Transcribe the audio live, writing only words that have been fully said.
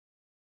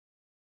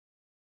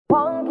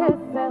One kiss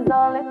is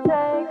all it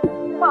takes.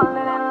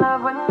 Falling in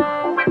love with me.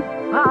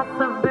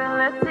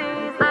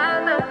 Possibilities. I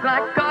look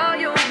like all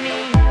you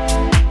need.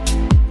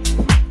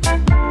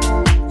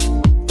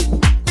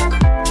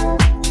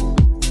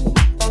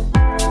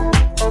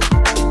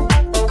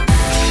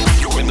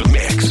 You're in the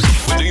mix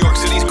with New York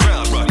City's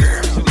crowd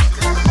rocker,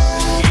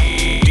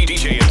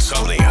 DJ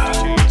Insomnia.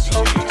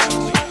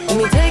 Let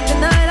me take the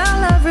night I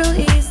love real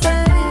easy.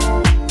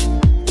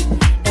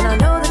 And I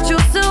know that you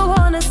still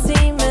wanna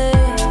see me.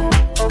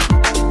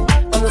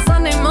 On the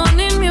Sunday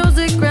morning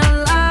music real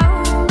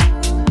loud.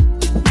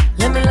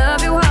 Let me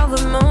love you while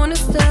the moon is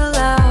still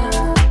out.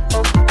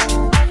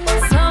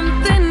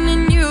 Something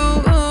in you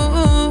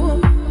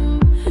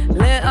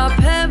lit up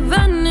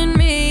heaven in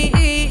me.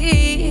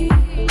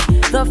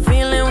 The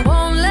feeling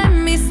won't let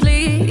me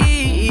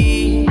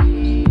sleep.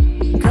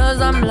 'Cause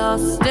I'm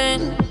lost in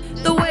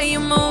the way you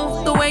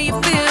move, the way you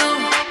feel.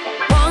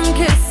 One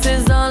kiss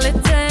is all it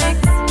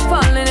takes.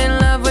 Falling in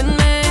love with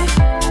me.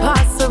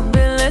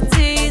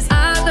 Possibilities.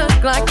 I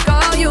look like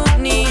all you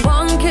need.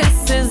 One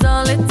kiss is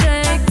all it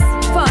takes.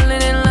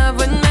 Falling in love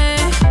with me.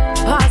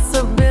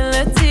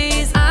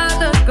 Possibilities. I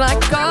look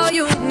like all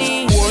you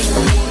need.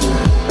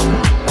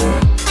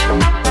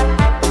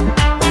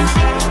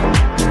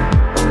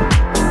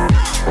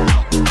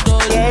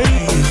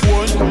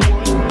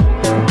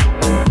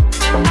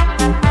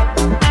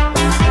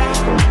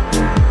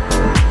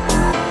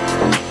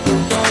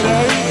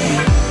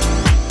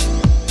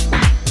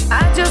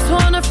 I just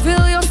wanna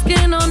feel your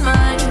skin on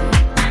mine.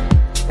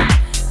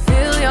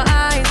 Feel your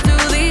eyes do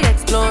the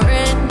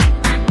exploring.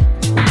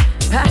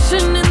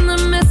 Passion in the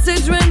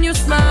message when you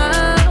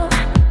smile.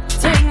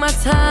 Take my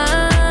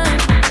time.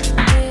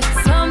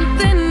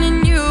 Something in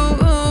you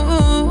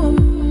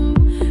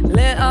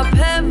lit up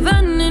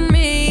heaven in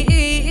me.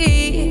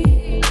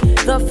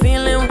 The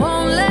feeling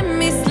won't let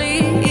me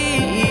sleep.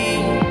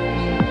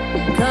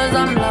 'Cause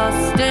I'm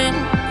lost in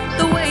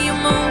the way you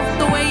move,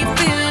 the way you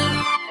feel.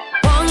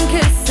 One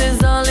kiss is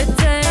all it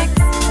takes.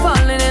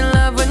 Falling in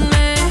love with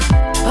me.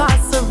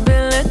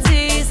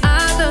 Possibilities.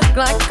 I look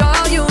like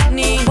all you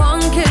need.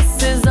 One kiss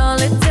is all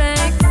it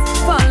takes.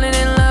 Falling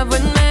in love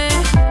with me.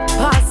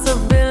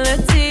 Possibilities.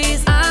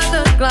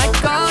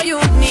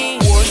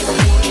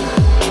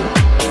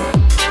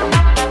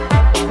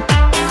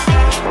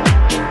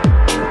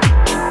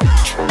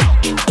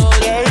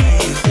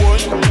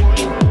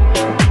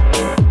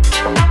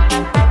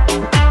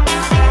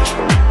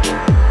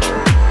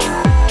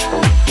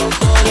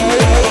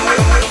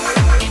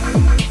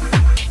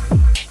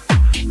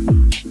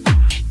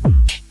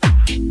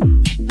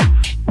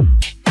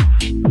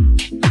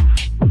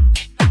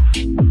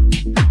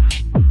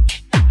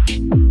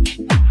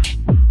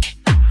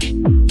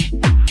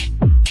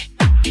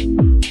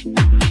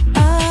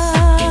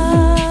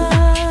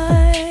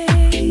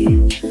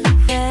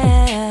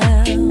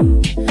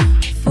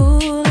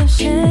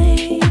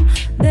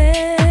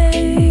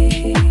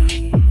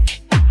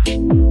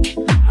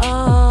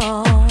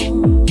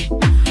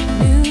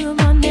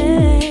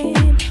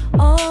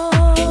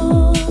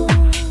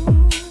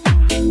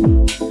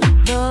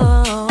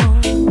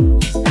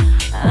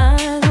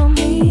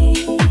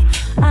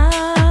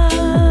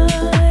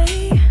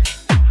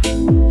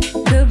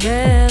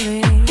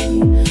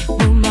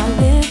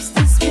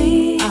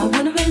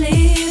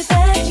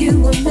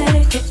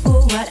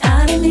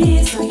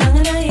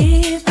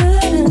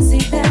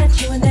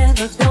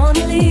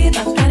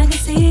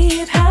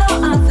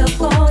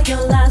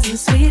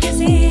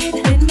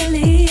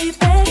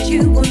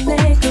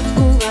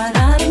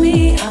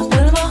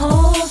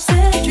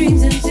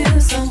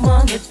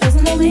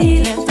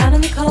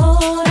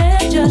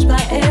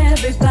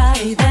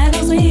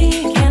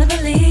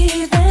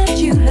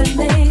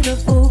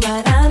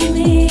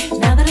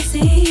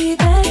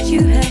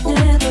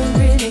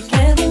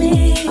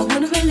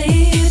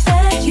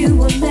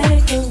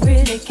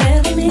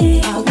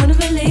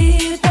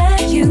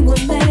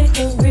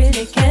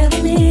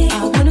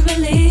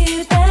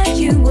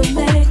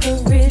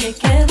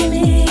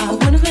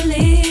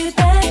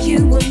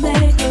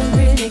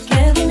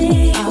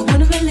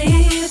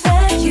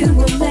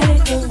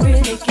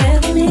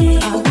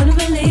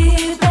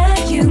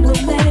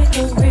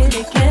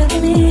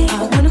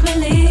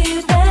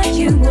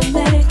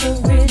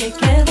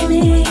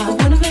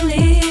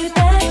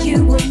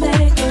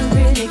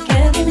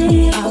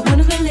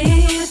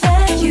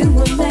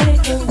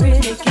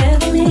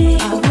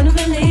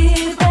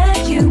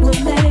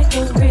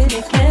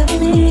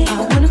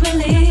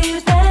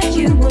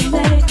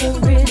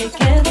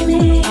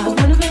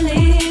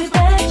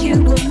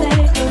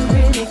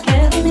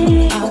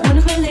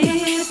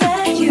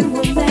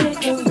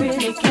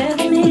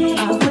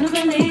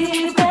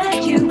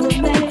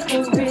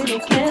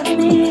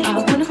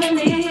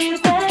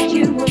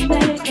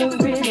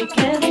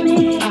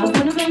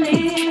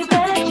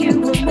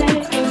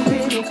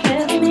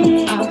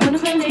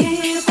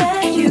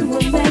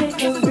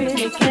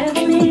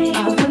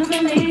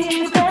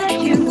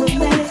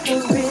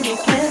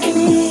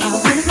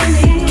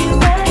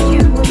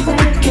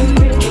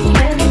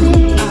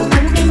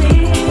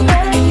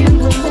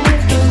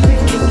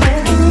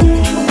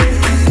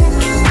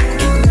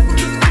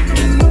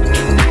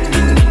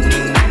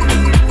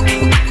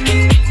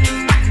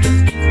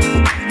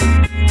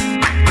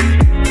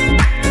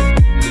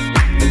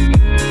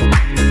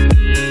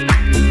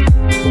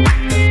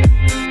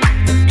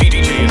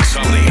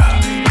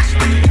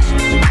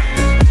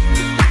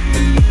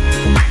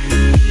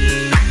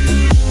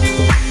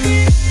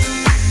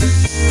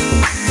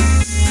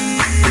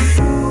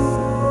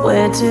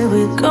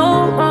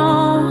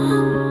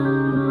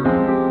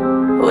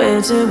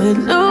 till we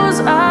lose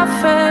our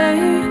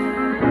faith.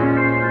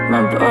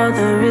 My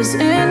brother is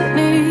in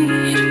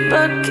need,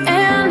 but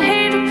can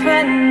he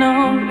depend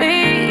on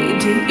me?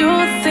 Do you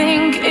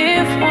think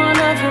if one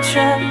of you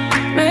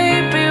tried,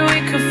 maybe we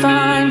could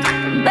find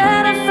a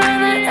better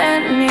friend than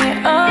any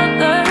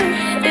other?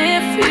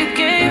 If you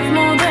gave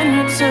more than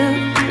you took,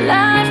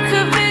 life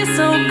could be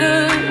so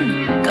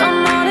good.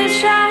 Come on and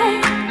try,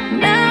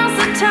 now's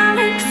the time,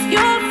 'cause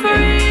you're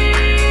free.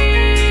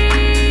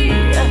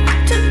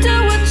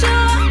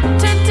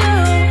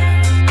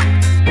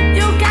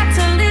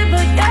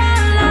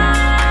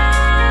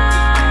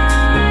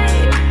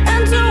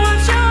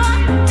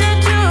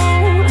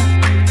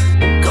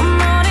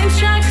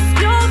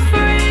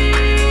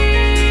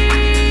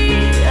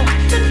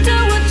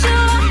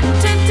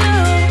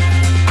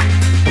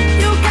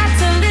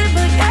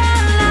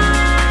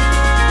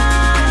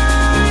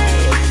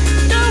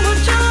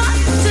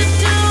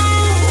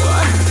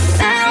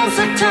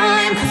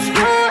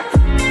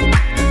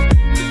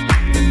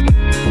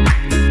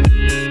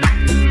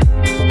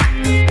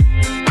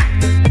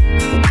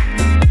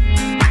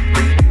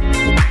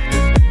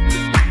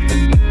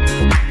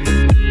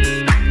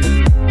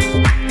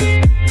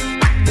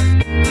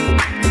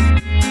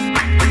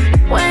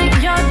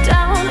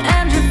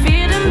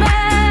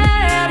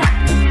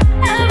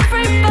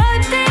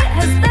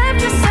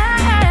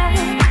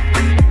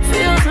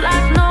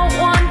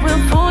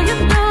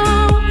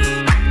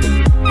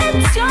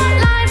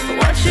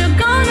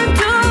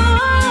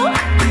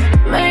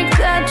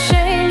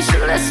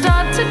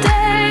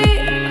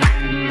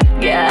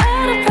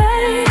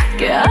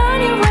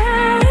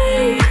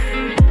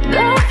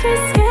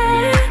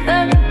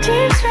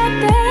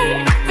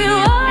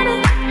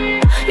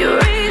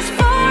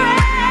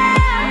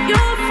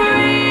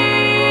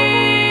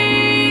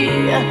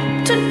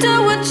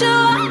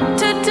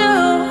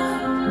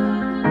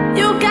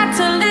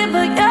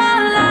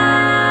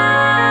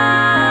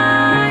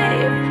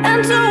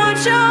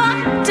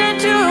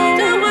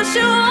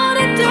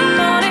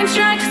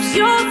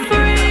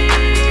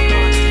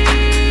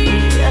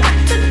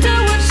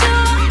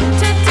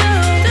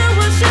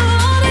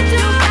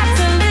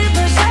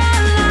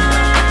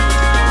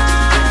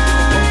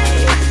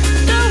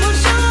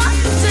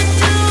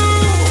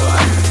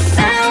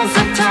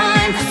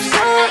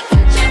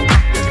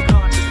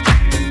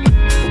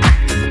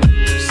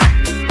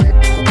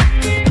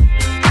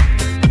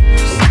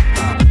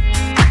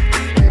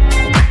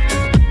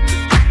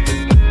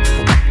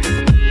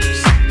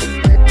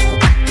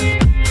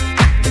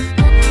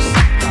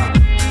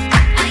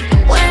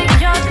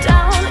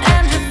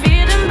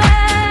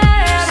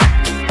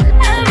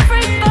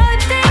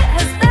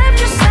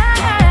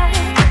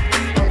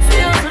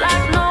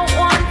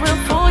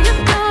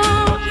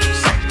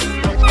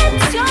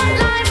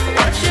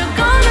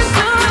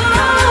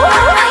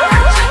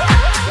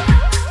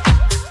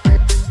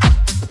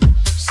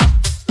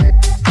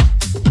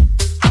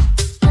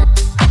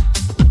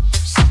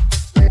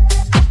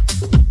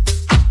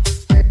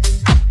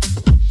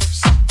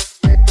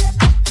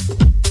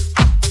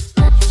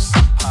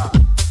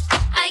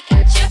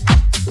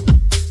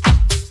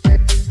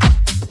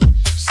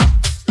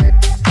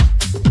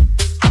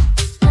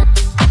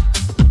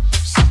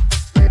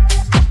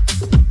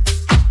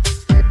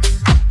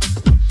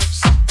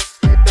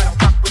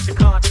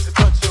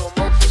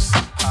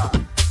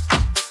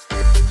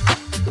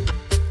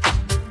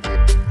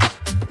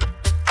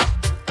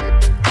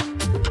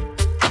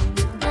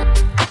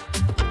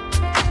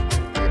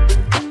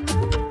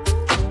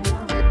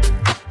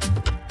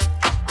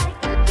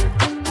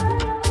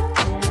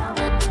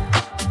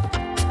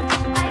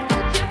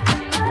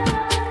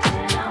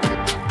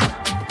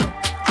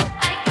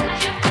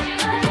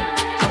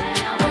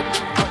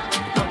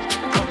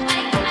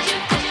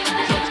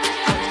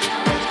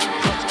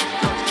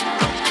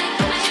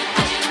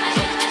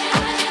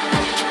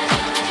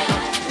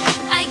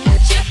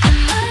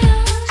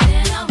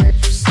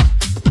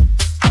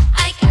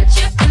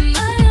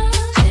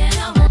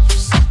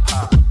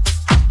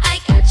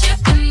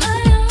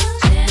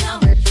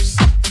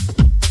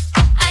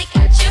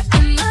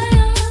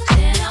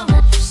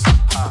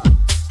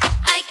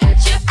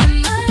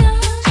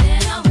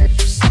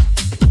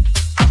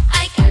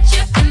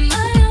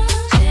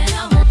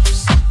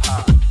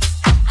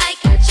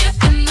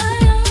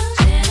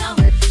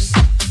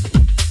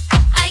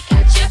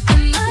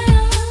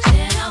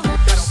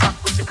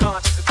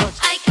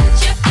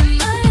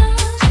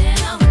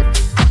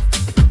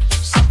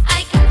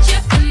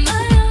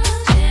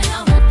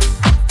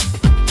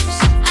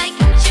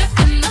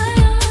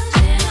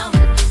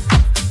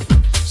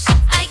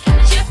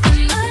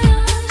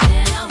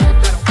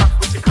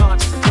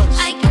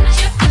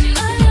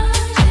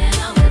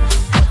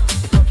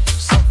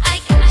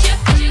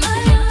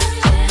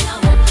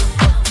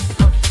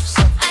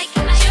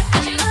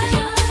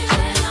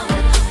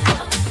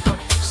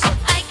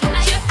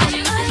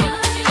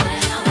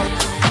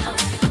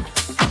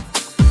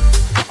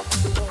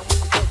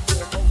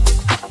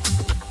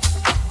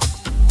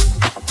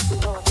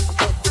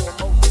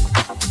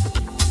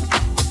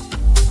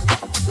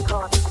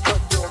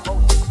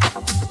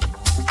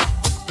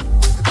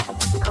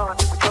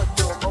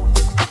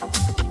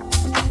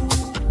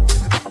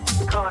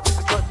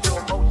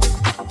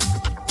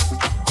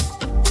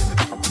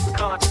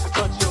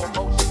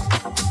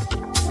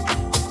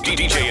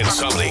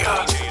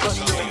 Insomnia.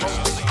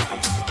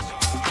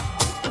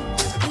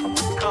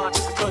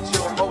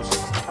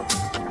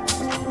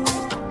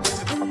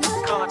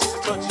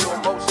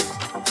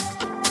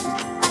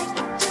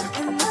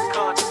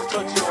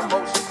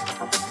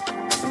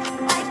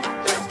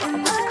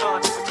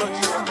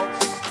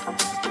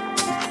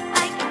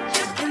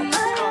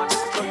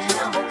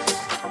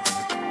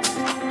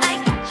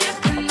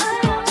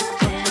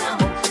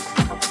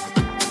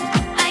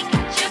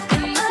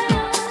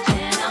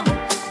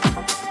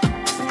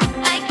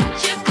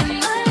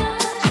 I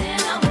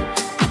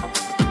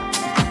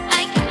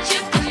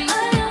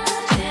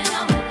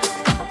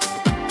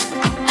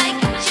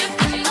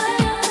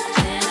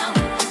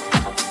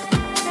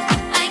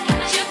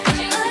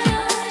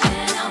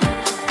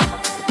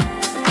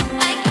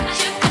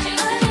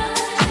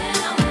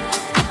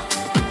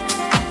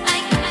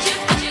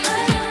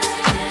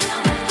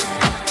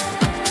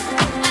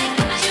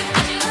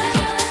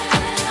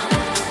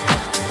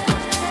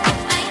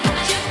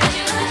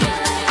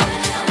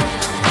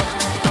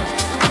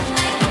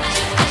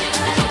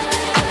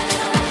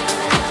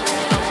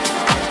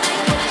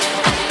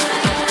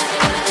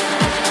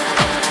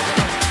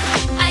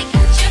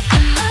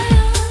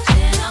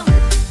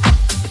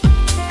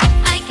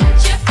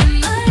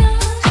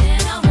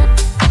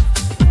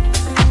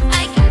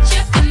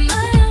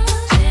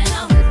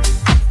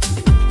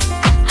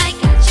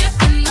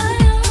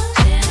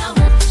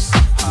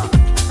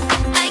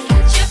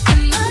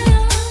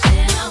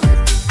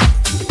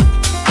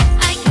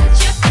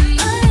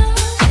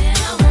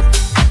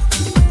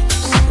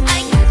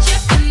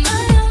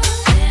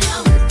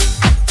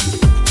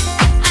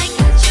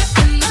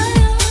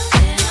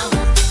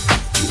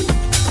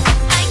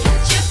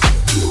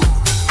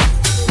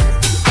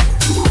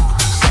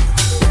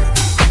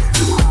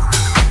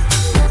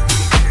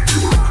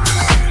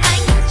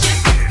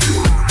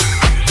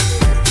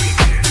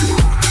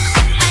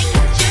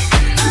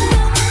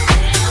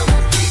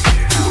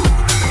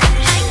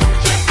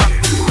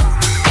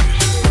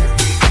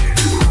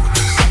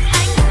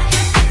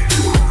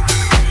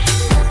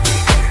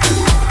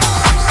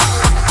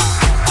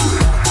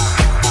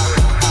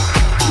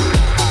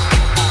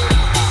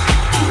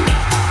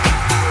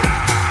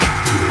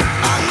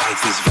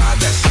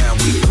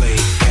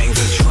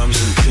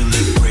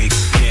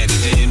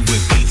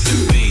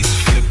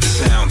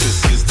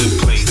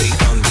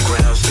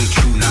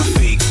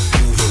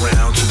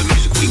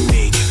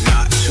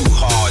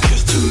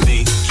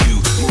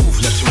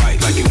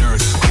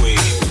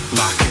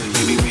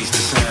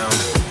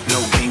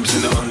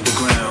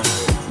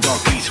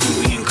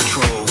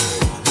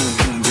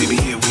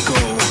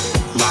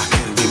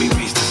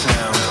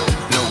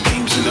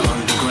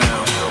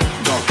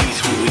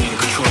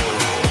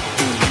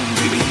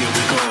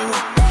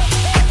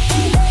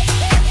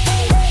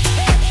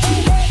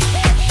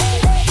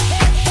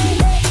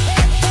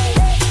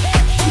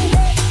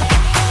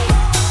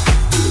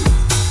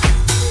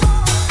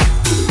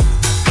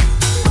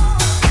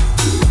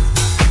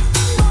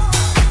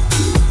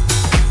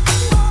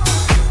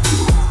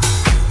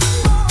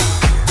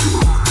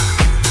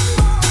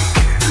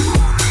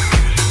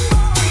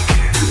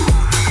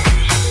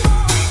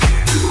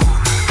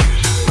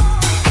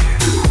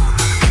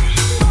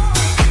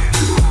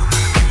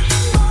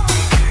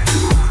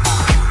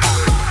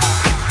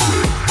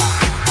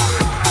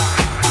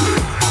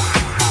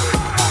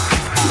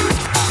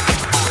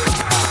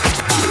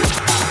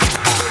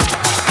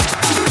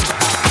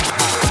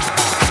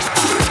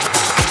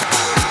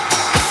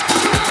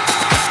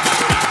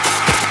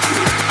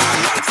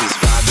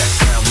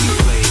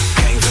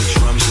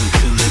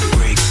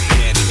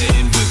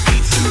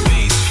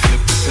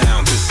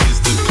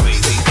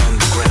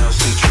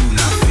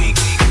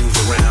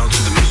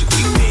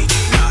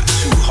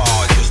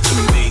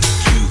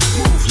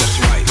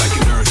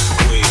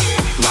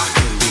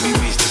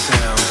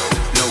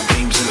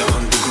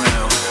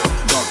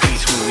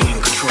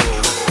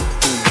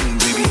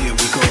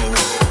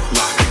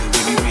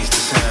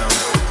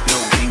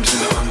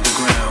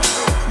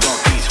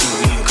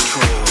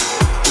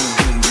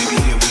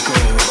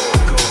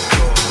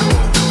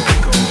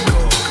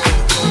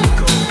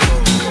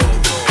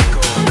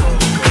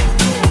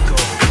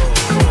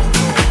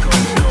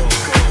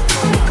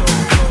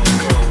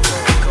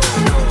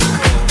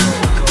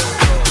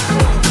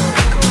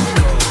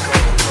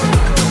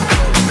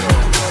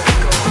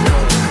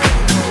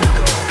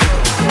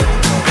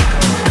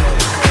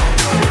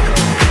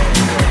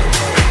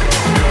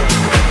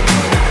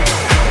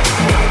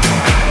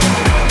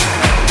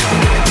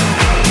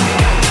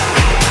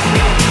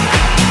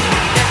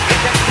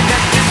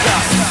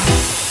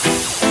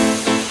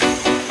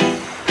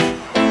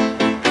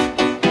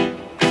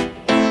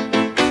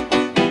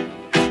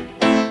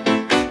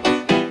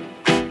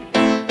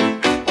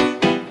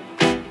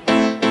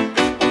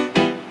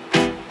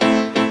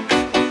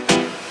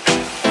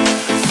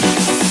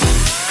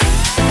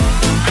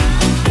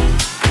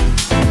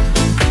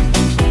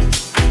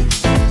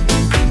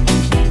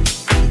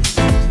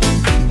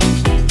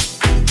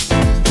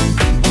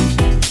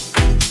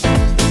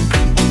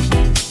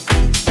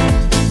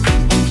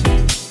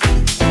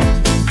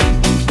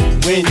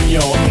when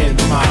you're in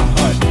my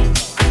hut.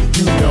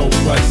 You know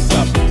what's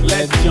up.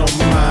 Let your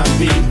mind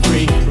be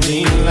free.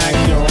 Relax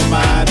your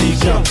body.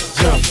 Jump,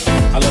 jump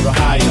a little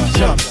higher.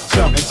 Jump,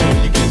 jump until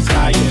you get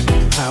tired.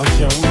 How's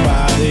your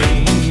body?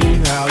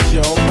 How's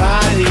your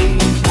body?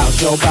 How's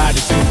your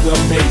body to the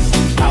bass?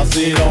 How's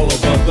it all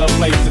over the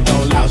place? And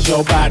don't house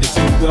your body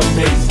to the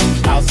bass.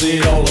 How's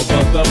it all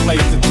over the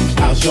place? And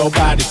how's your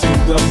body to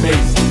the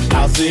bass?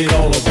 How's it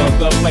all over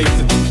the place?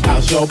 And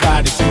how's your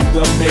body to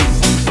the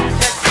bass?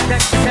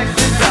 Check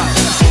this out.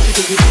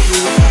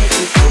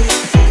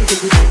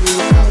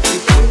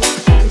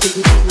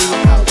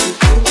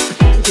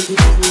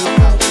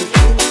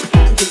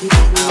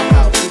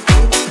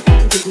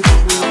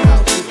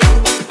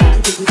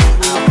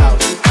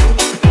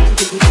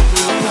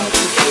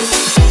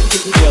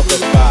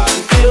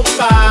 Feel the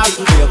vibe,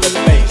 feel the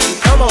bass.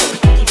 Come on,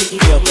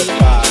 feel the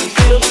vibe,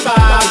 feel the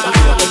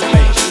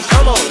bass.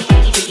 Come on,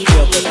 feel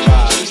the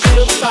vibe,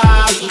 feel the bass. Come on, feel the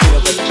vibe,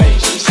 feel the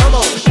bass. Come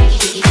on.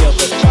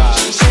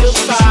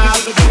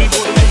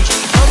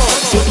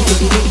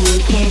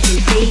 Can't you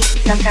see?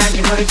 Sometimes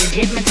your words just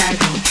hypnotize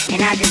me,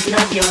 and I just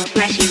love your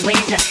flashy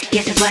ways.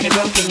 Guess that's why they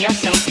broke in your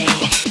soul thing.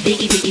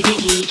 Biggie, biggie,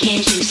 biggie,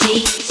 can't you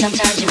see?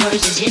 Sometimes your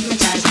words just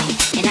hypnotize me,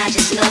 and I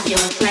just love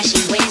your flashy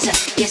ways.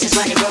 Guess that's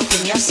why they broke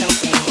in your soul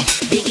thing.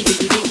 Biggie,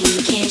 biggie,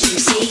 biggie, can't you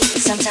see?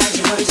 Sometimes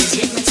your words just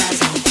hypnotize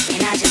me,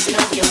 and I just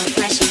love your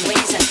flashy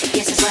ways.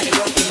 Guess that's why they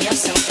broke in your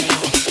soul thing.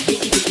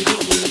 Biggie, biggie,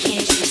 biggie,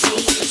 can't you see?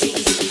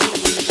 Biggie, biggie,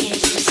 biggie,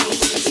 can't you see?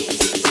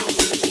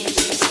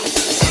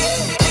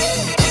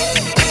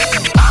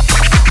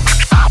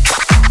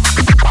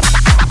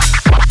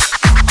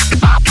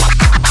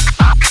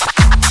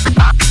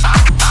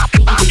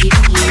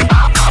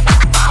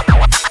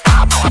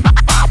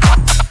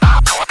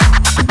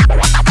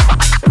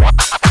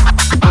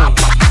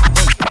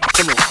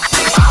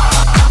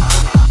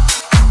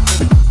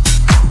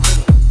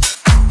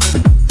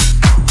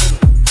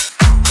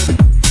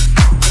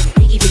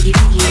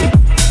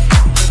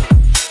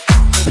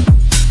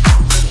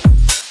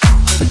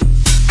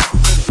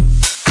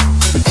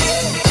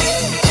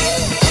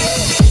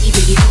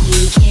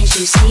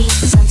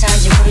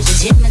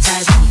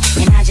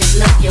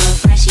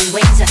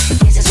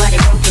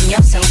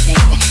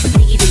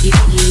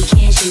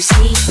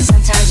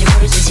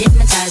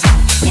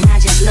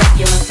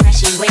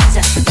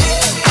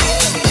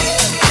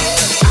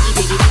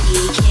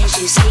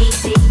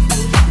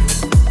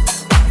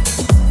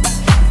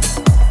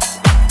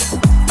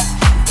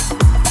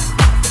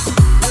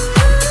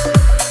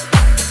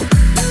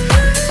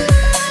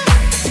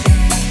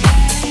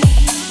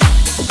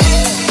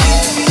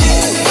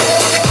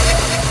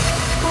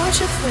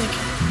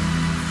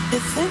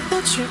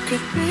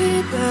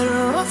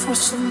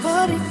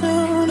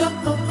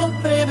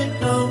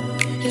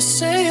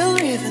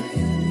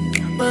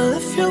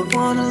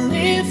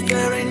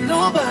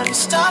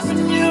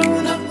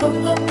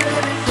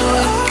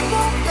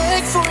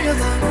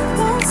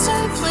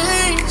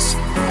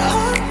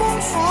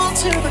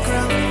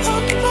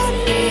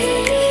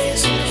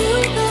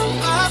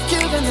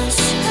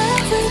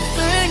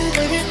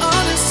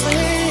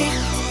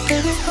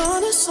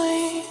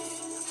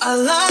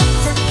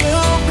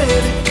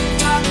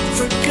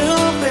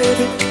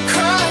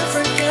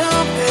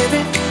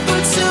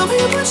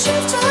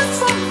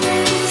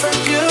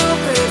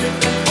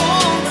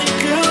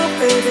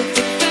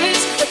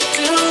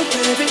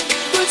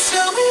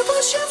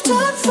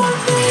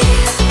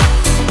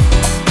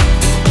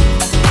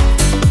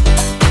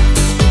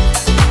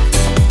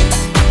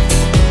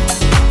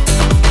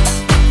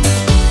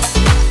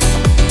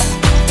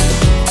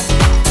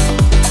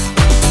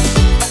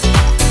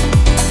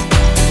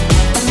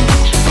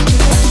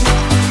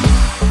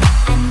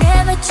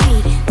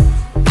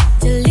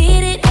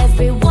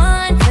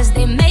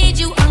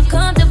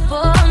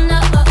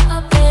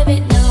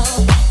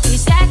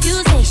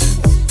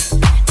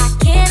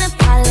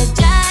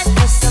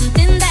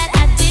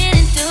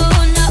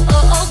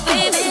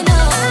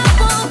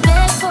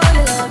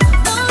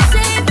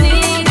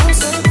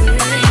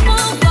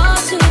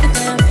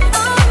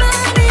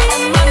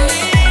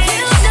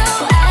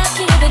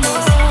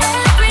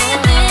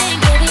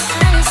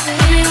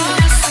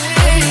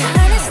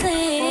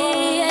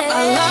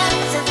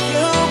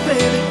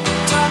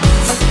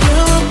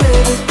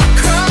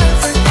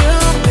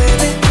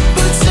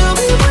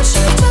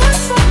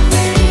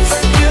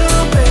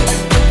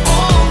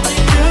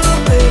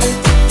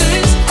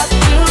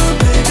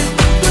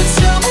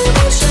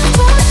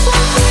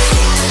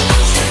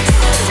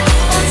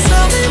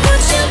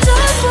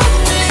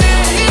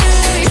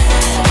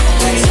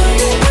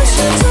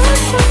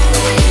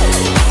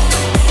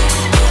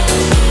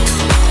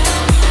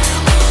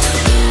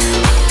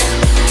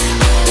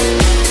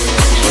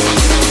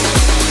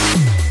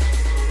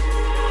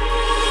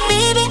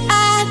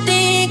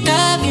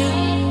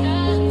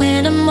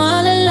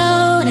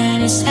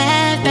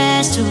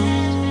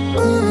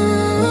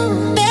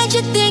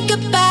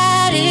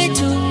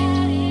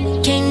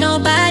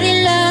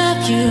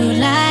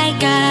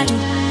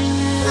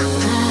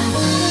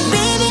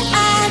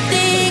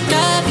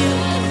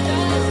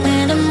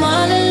 I'm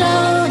all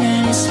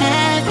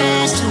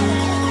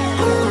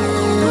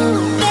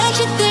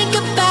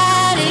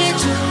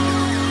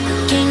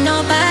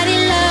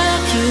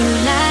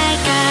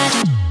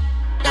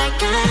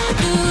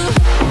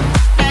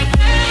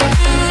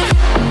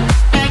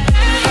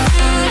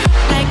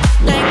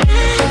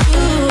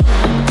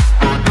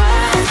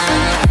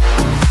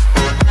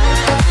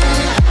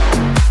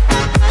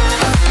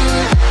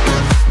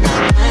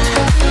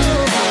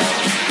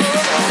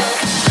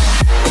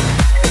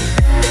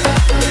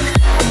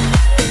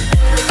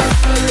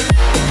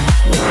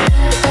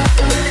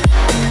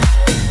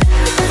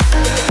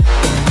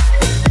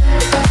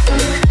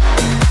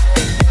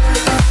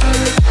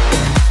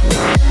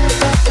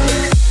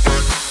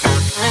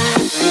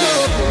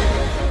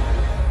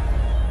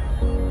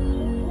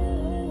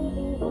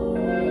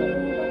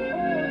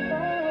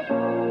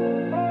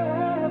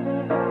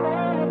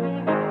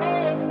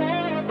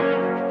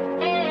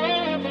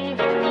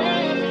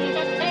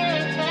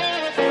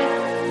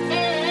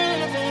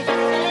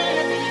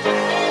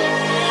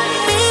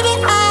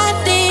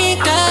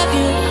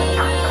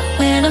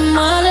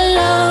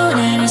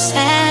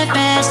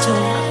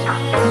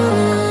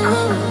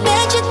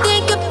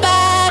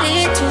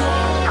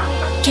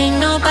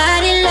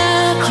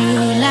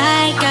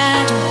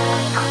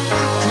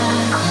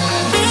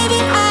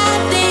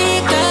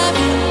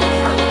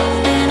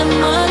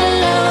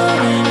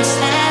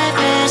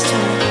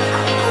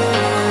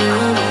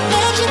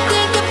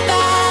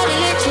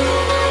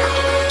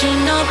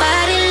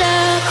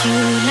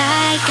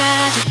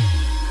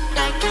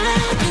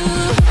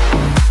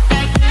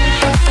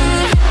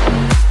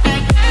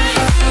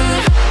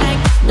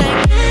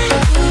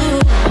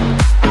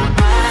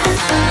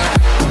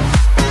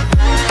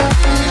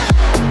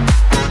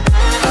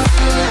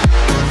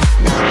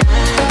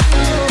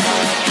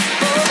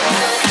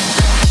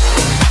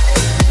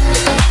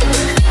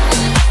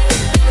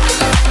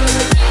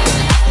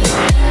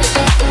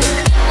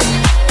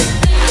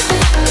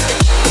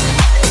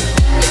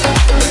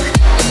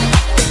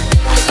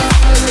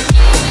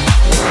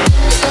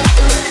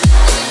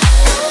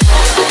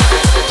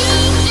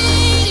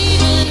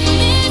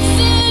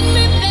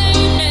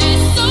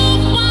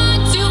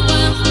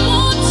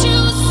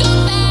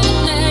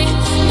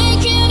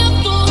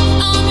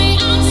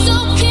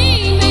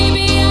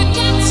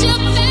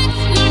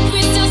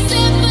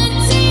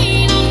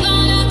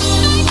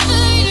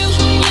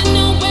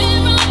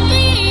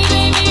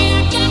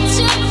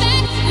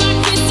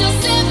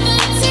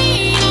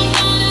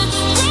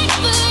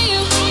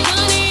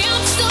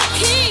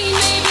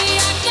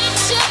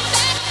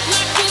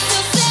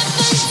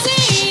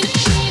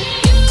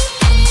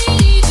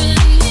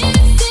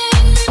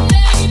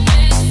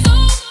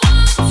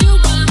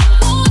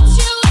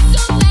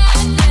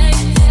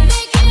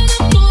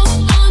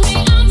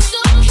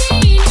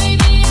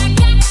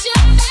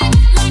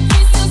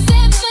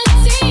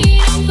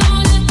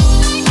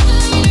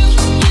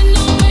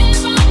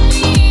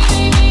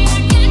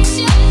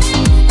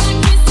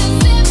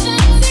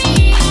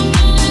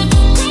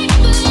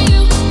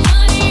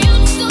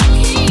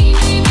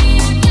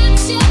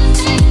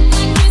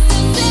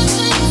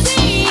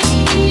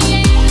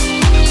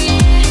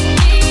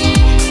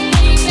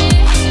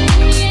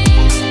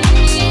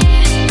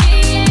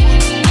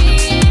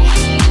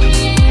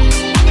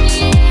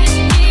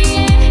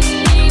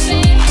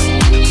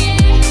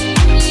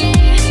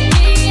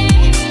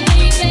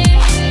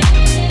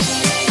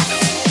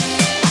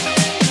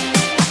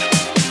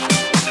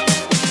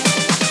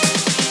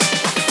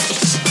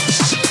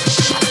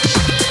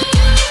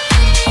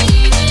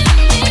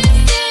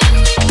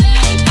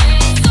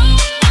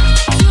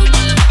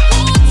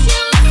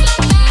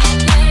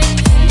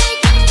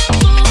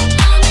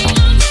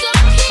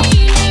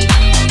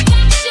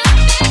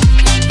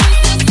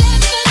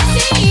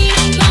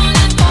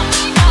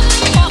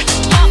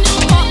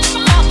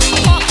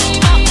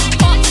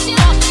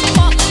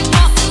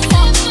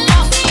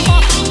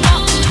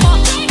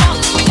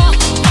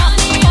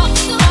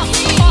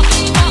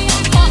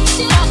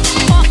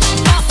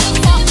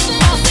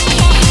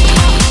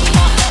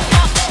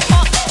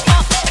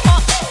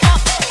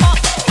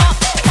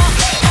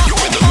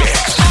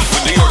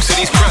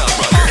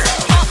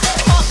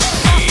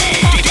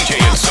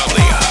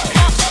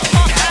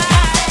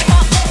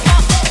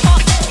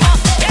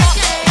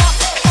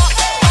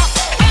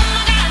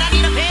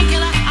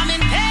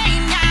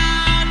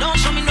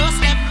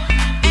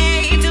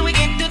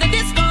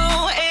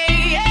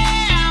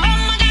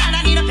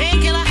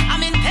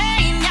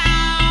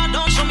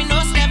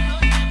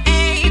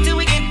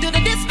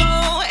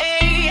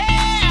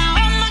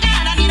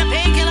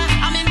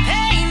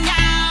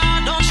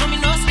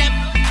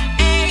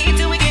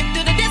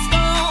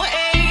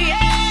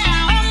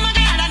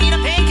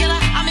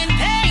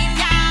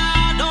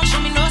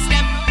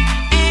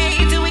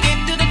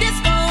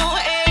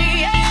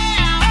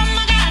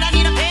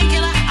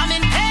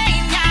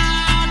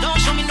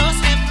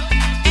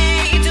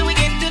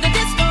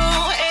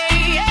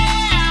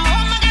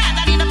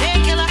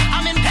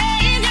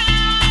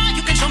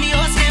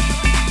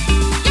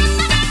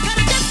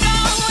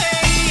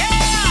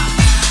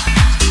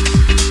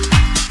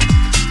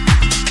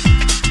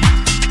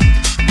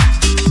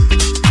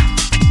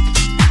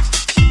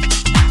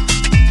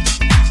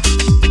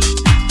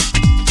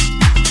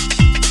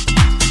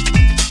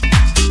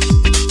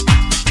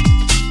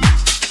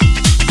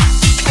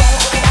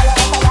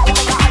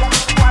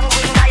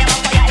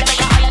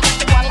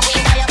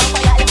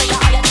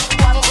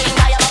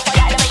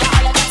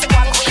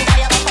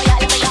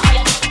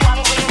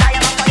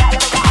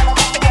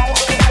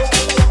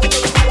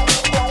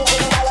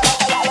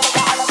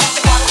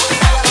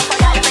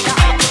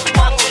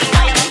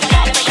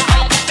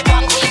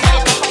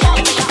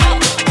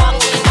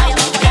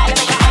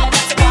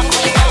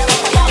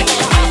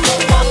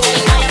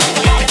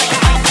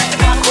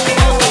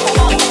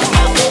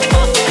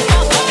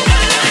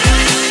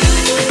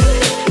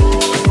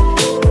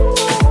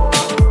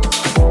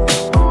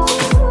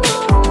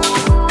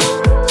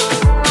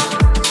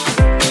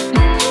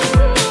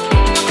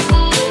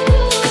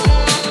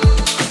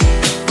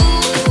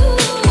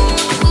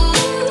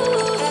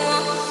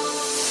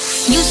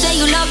You say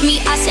you love me,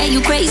 I say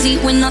you crazy.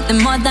 We're nothing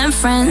more than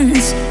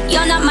friends.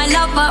 You're not my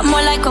lover,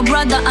 more like a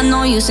brother. I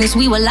know you since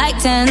we were like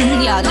 10.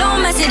 Yeah,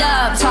 don't mess it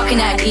up, talking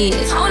at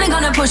kids. Only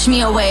gonna push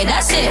me away,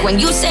 that's it. When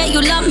you say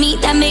you love me,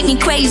 that make me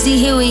crazy.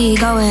 Here we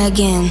go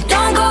again.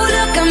 Don't go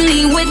look at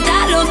me with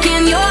that look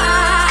in your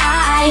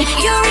eye.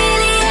 You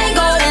really ain't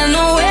going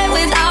nowhere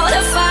without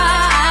a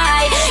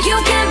fight. You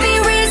can't be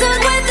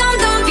reasoned with them,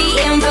 don't be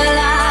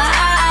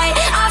impolite.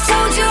 I've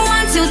told you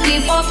 1, 2,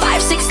 3, 4,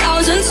 5,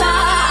 6,000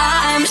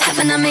 times.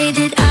 Haven't I made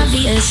it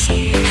obvious?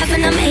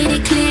 Haven't I made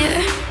it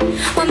clear?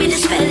 Want me to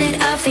spell it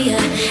out for you?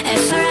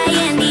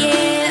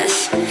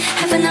 F-R-I-N-D-S.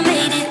 Haven't I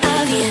made it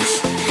obvious?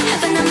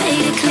 Haven't I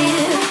made it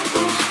clear?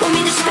 Want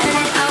me to spell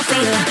it out for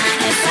you?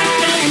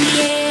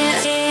 F-R-I-N-D-S.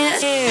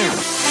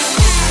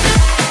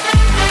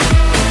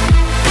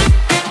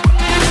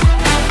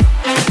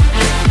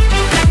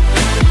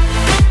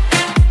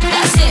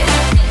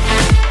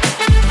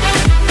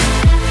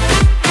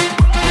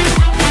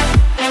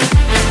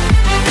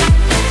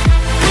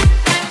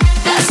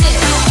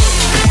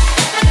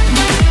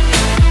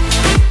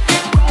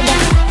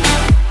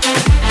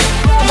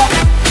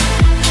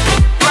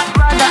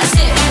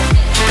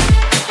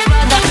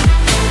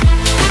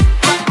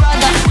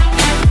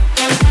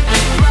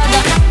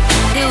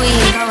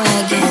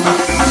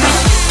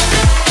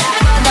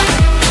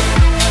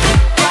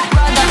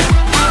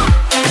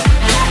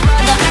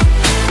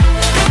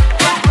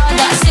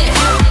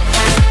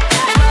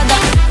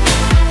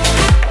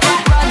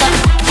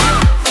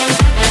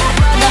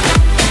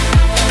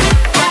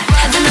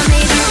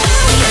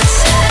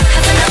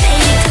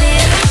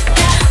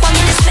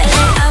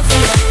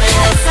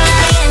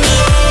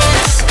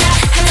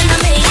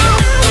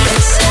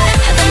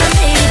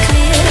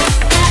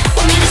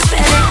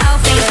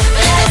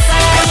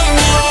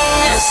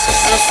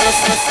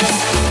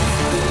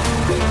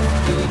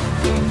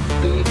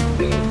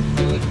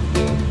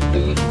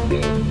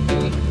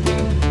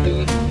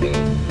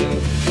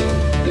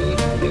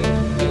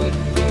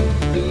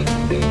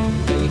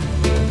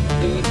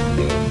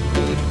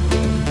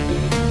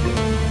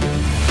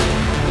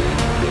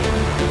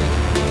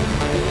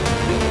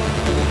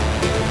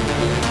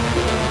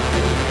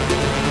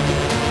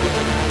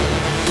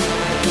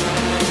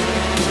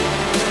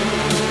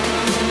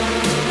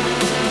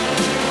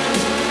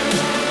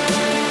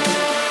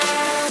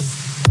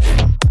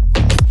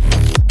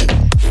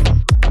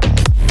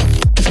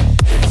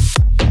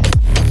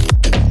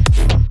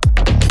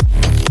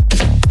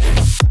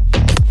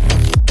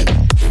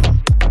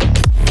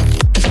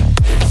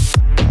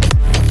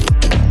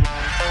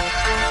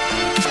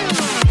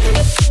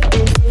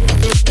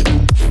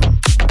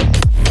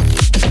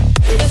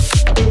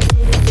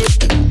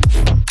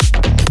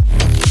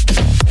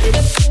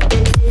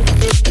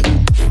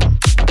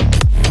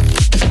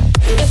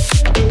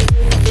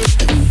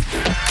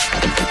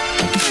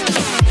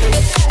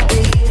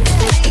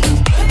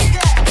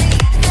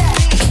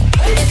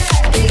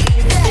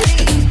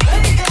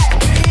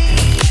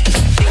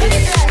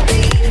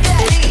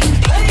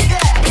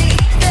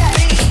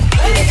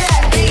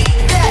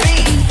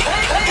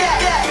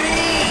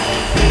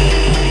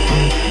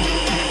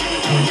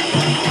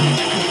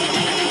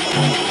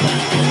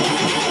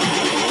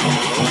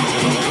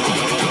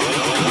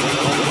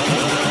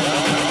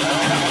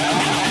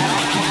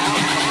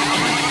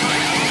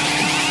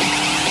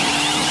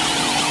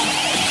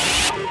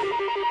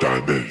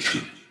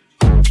 Dimension.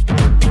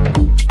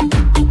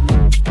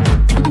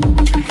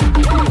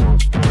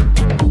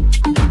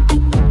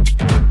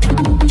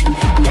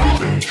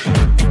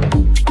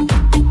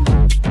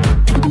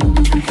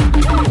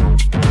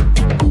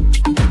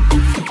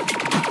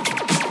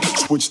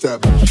 Switch that.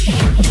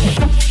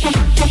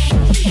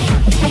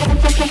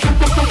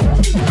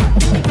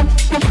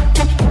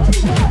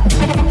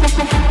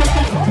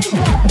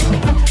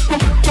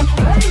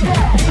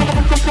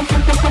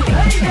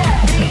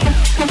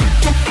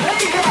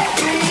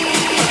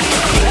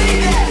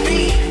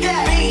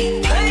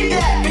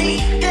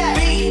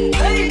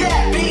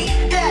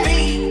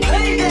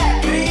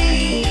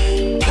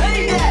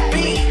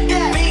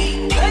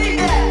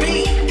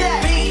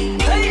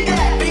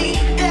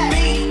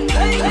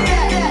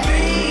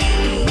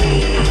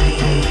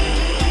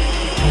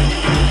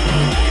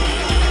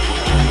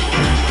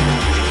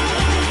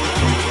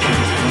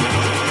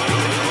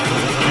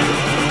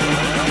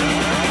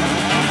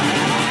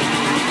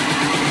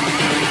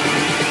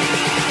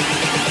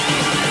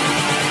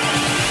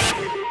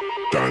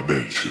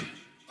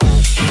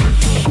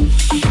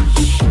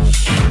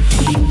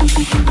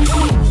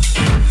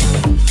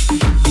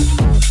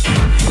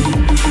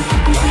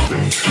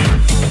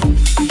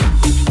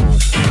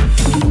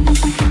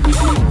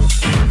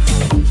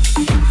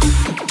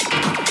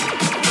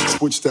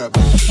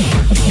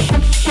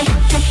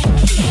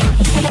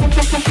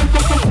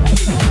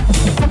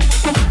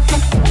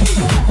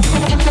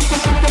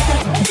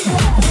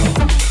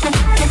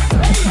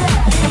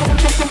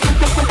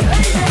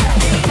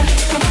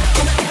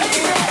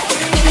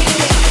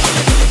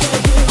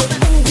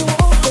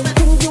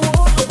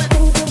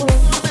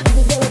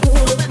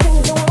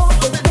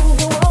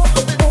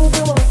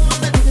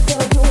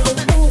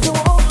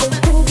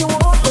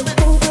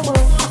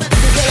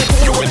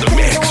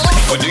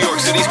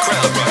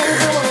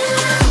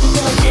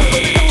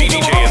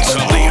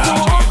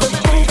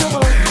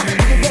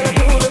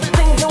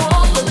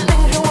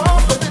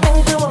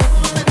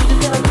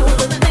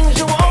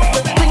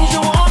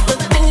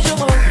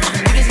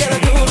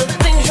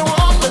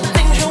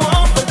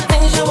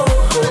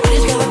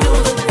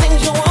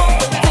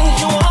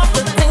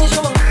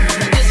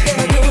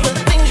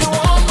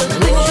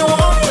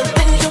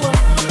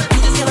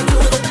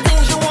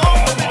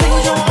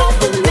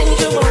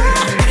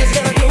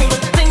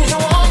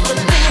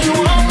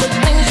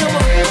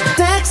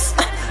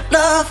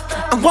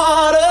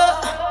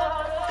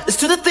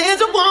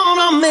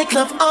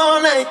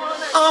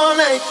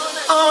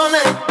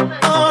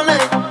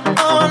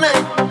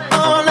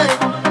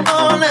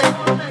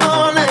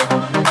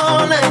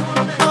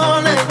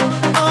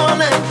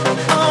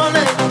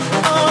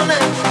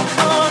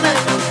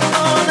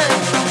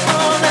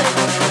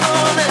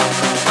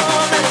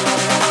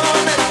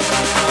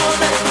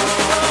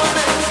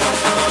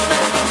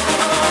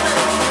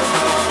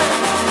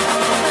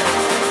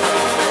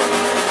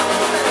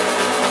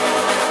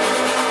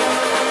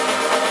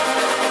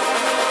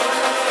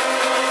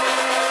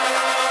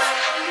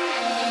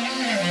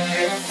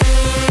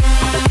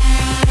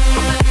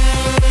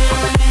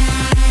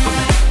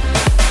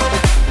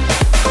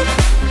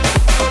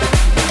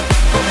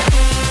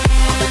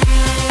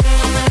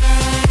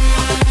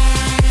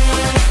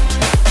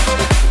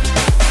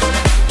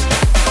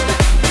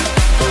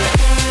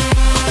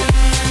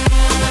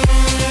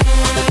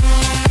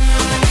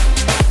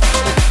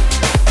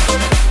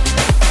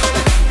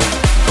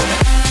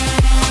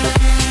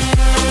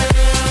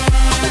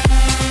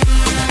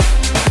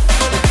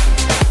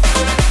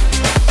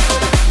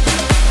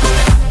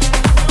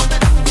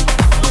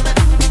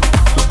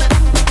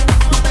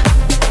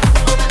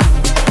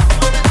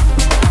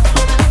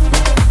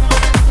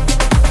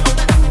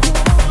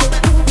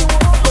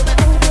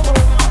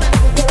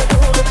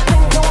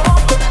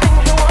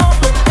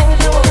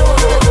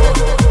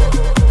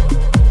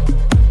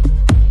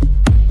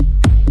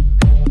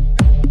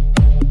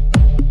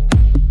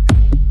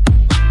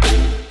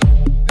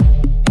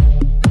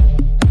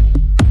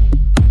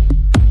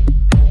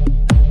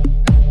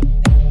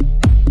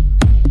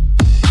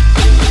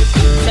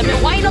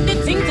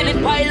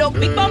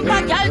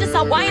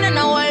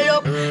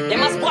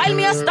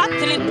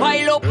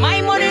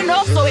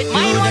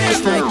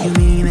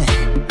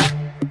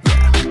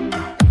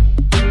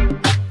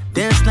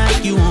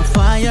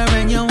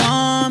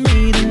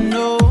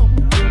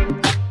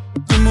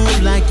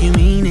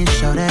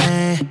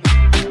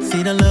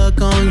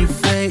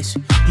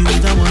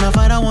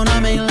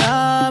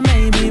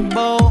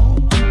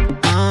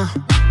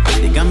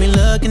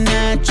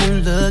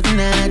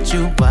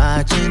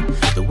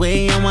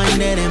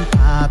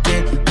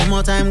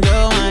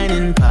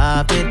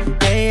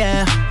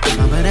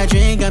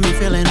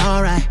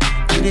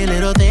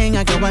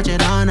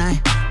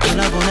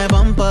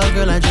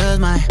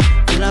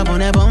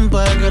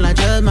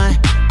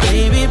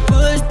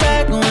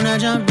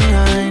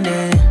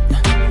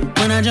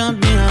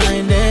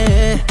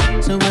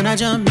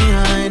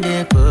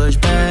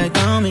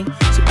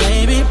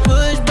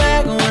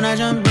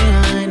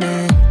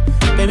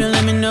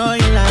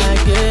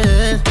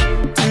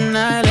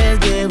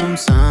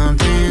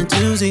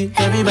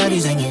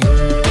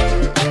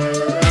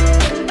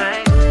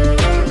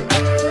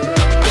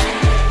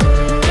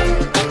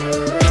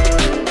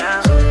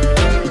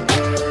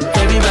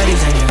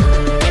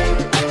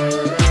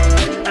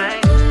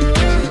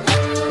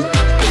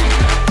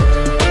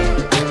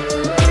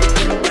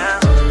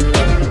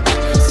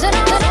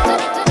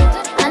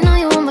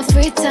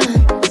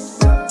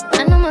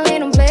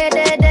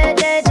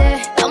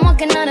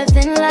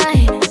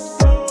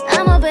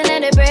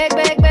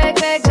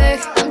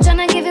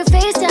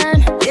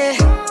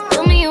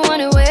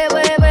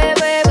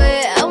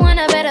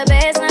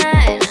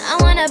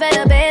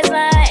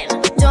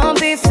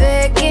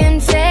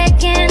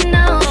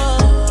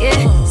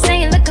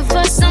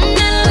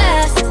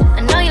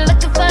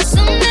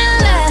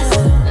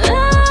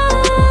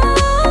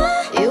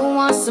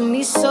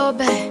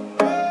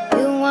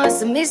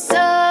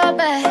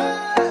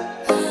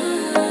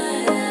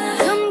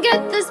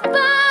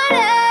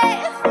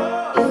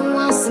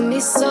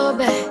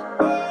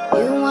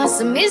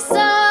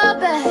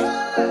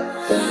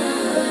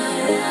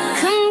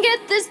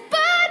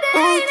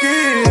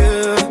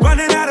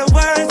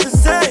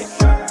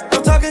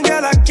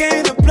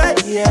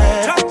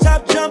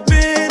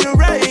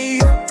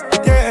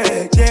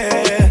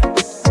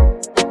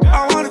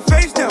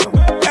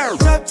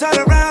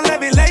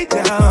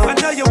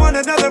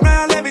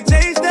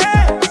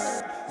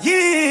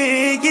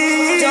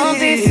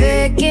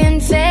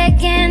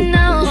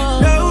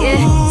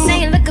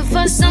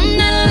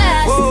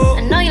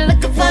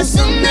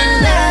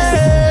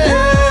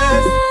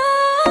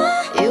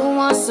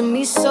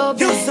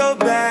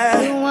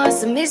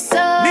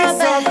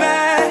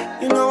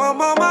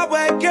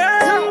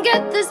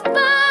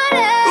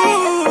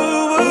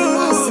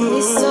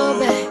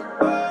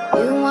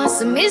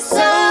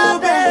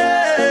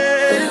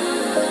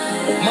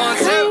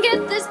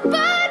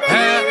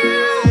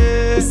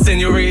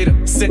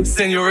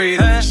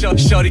 Senorita,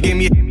 shorty give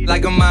me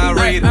like a mind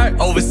reader.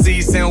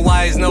 Overseas and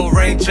wires, no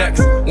rain checks.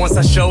 Once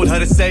I showed her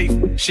the safe,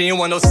 she ain't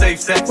want no safe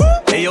sex.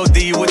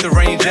 AOD with the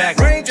rain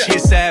jacket, she a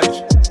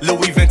savage.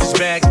 Louis vintage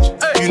baggage,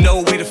 you know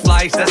we the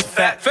flies, that's a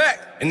fact.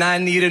 And I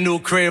need a new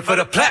crib for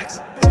the plaques.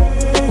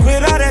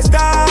 Quit all that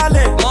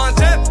stalling,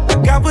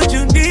 I got what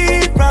you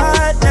need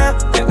right now,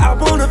 and I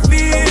wanna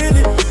feel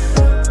it.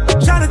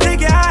 Tryna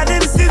take it out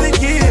and see the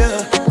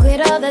gear.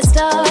 Quit all that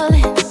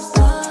stalling,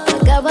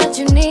 I got what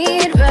you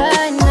need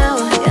right now.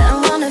 Yeah,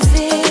 I wanna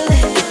feel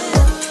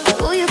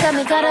it. Ooh, you got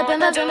me caught up in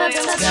my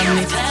got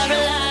me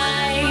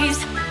paralyzed.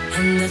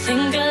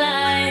 think I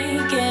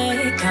like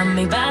it. Caught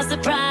me by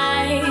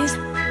surprise.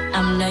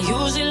 I'm not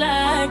usually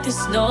like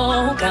this,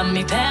 no. Got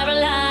me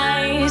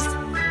paralyzed.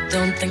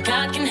 Don't think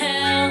I can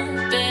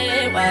help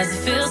it. Why does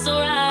it feel so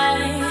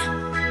right?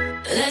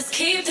 Let's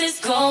keep this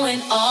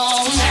going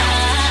all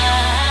night.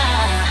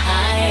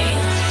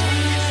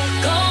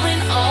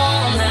 Going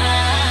all night.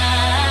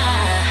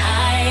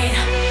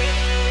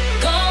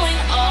 Going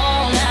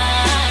all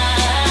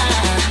night.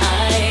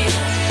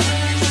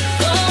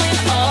 Going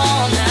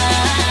all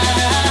night.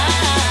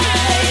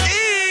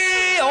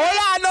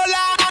 Hola,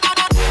 Nola.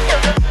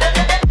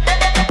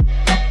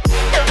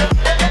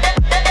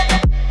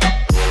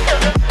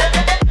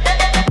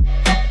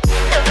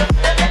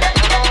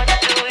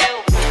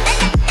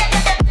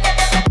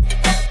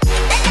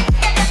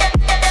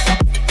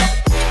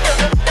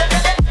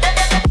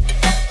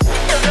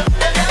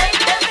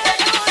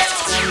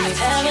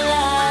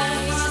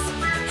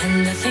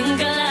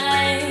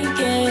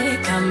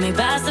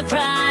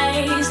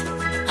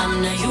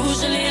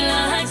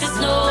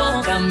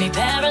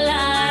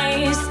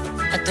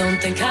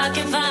 Think I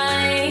can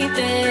fight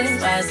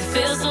this? Why does it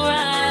feel so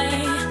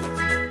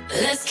right?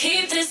 Let's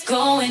keep this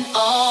going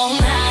all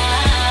night.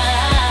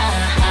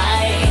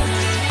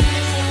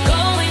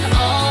 Going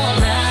all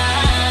night.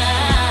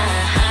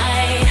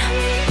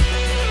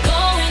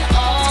 Going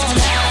all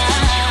night.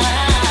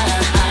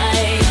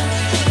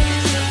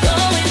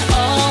 Going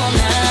all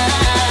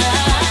night.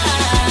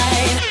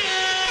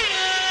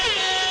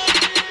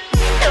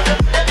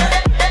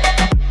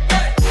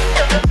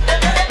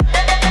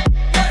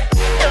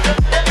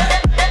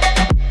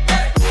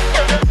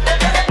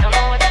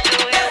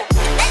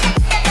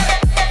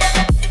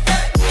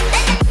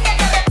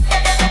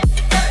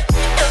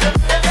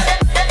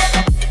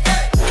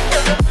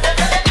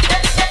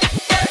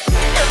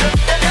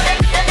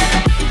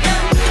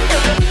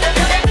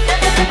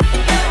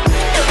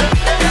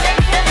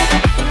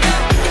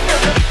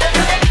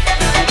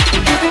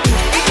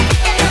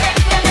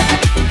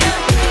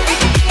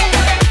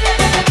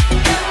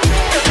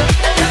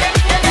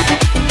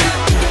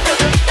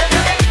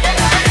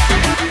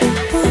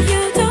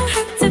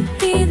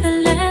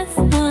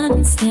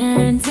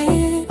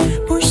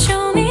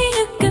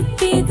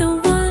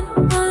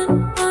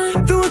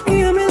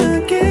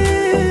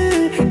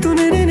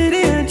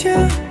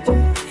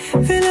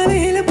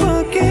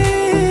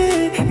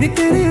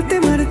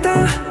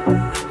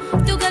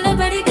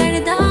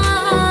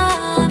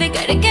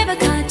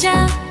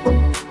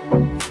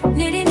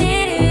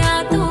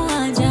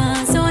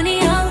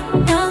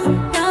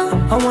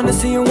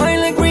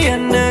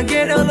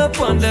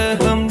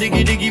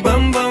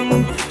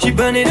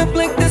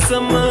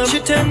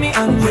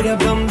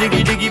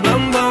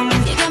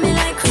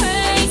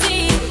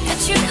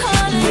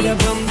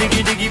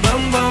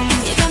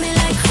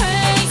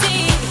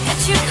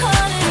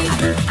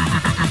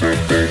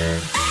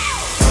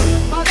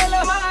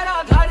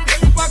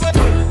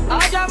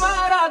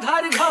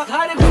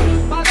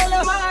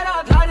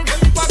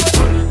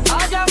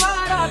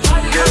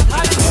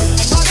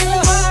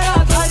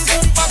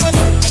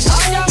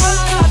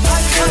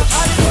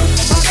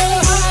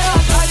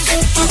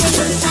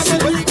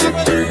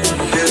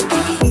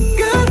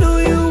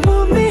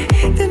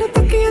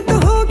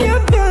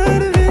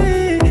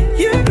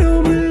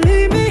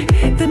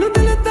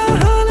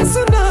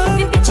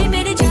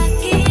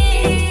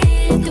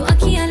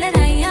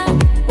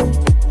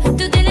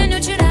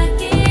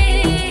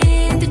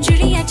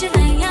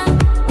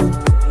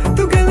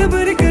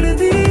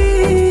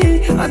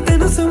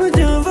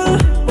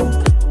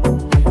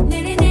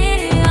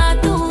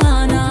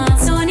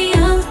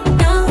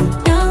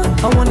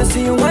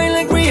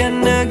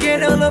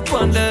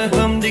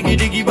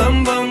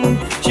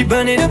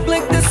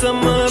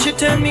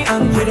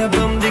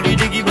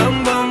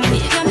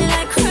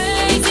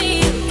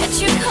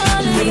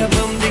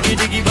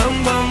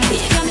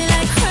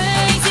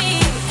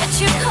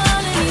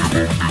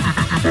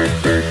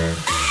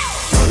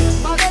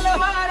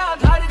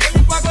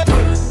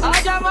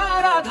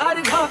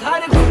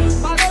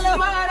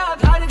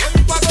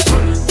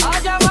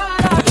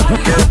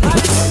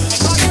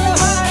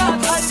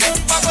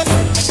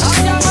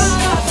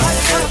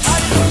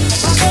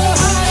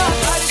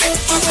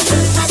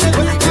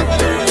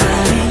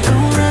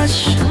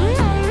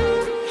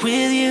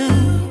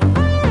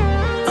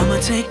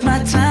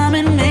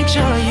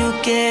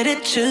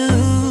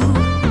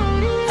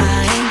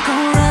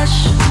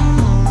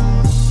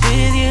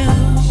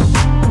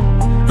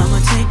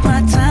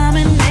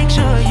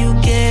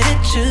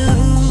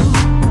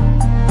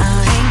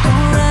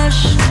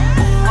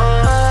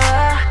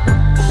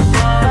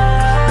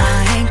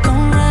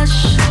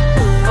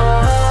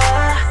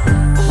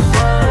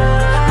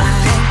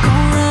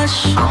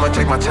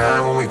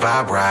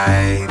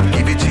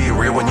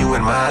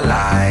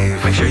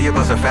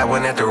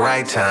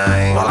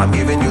 Time while I'm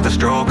giving you the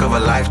stroke of a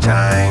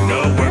lifetime.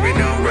 No worry,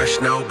 no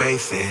rush, no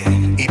basic.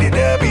 Eat it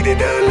up,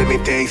 let me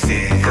taste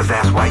it. Cause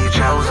that's why you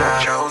chose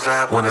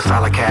up. When the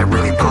solid cat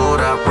really pulled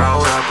up,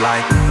 rolled up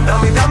like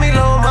dummy,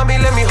 low, mommy,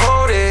 let me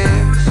hold it.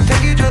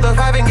 Take you to the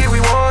 5 and get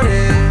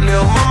rewarded.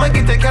 Lil' mama,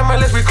 get the camera,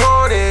 let's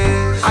record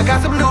it. I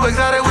got some new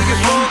exotic, we can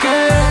smoke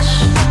it.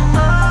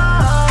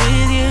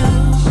 With you,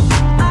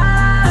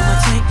 I'ma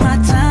take my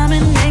time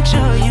and make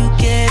sure you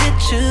get it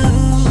too.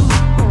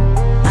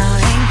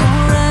 I ain't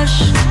gon'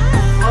 rush.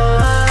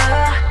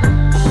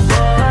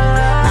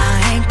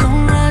 I ain't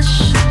gon'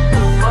 rush.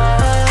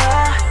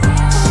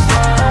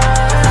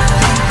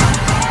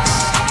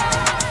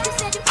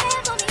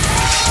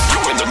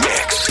 You're in the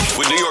mix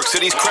with New York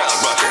City's crowd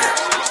rocker,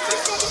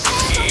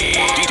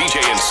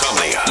 DJ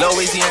Insomnia.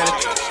 Louisiana,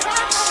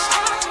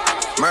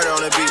 murder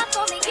on the beat.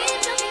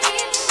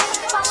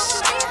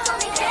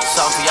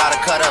 Something for y'all to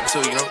cut up to,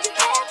 you know?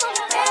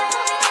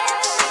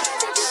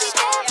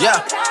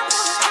 Yeah.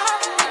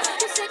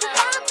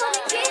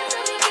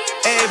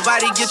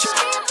 Everybody get your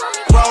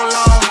roll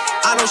on.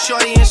 I know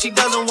shorty and she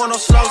doesn't want no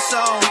slow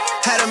song.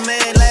 Had a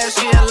man last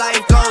year,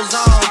 life goes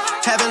on.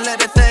 Haven't let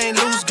the thing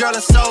loose, girl,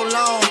 in so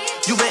long.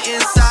 You been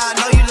inside,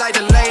 know you like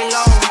to lay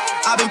low.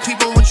 I've been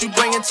peeping what you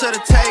bringing to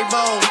the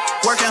table.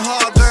 Working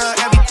hard, girl,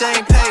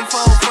 everything paid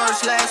for.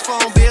 First, last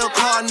phone bill,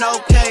 car, no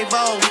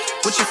cable.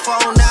 With your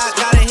phone out,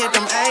 gotta hit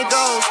them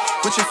angles.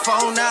 With your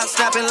phone out,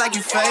 snapping like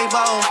you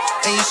Fable.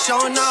 And you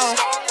showing off,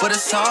 but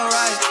it's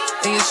alright.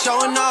 And you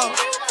showing off,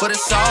 but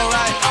it's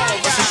alright.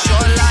 It's a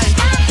short life,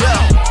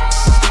 yeah.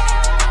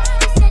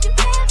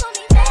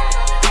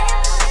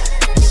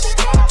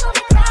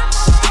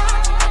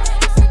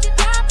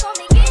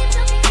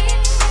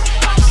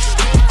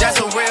 That's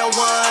a real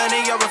one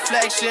in your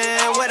reflection.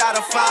 Without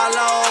a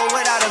follow,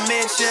 without a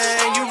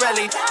mention. You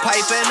really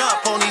piping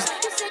up on these.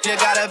 You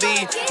gotta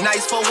be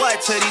nice for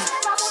what to these.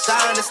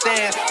 I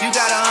understand. You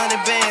got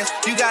 100 bands,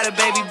 you got a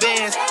baby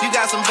Benz, you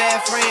got some bad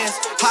friends.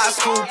 High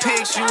school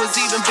pics, you was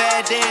even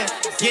bad then.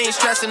 You ain't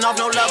stressing off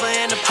no lover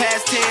in the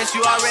past tense.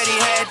 You already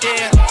had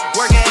them.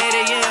 Work at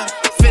 8 a.m.,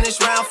 finish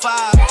round 5.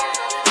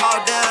 All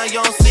down,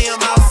 you don't see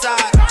them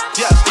outside.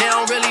 Yeah, they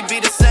don't really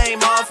be the same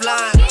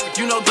offline.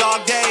 You know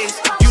dog days,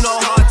 you know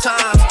hard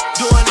times.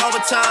 Doing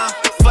overtime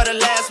for the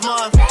last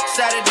month.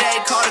 Saturday,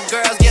 call the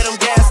girls, get them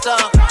gassed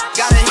up.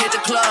 Gotta hit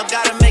the club,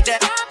 gotta make that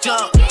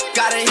jump.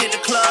 Gotta hit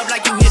the club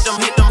like you hit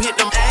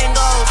them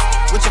angles.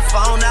 With your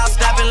phone out,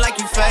 snapping like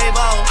you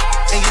Fable.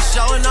 And you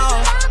showing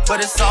off,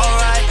 but it's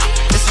alright.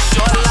 It's a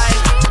short life.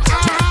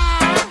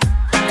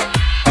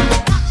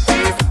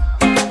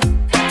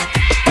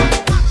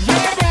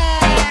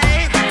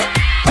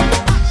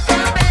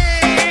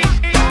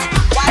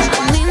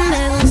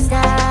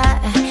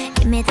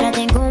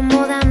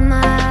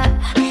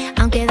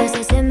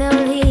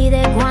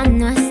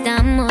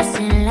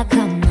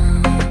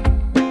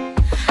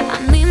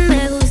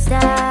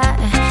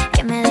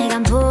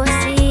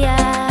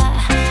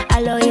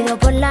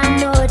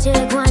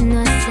 Cuando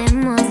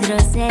hacemos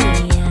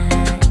groserías.